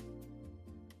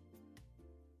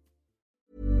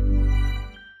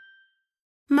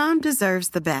 Mom deserves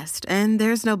the best, and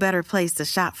there's no better place to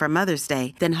shop for Mother's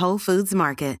Day than Whole Foods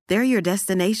Market. They're your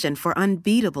destination for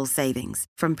unbeatable savings,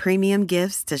 from premium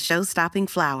gifts to show-stopping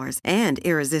flowers and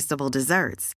irresistible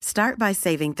desserts. Start by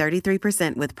saving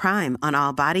 33% with Prime on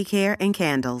all body care and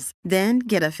candles. Then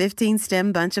get a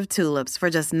 15-stem bunch of tulips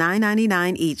for just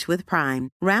 $9.99 each with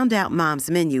Prime. Round out Mom's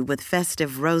menu with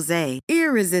festive rosé,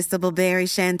 irresistible berry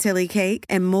chantilly cake,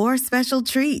 and more special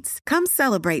treats. Come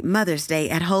celebrate Mother's Day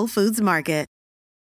at Whole Foods Market.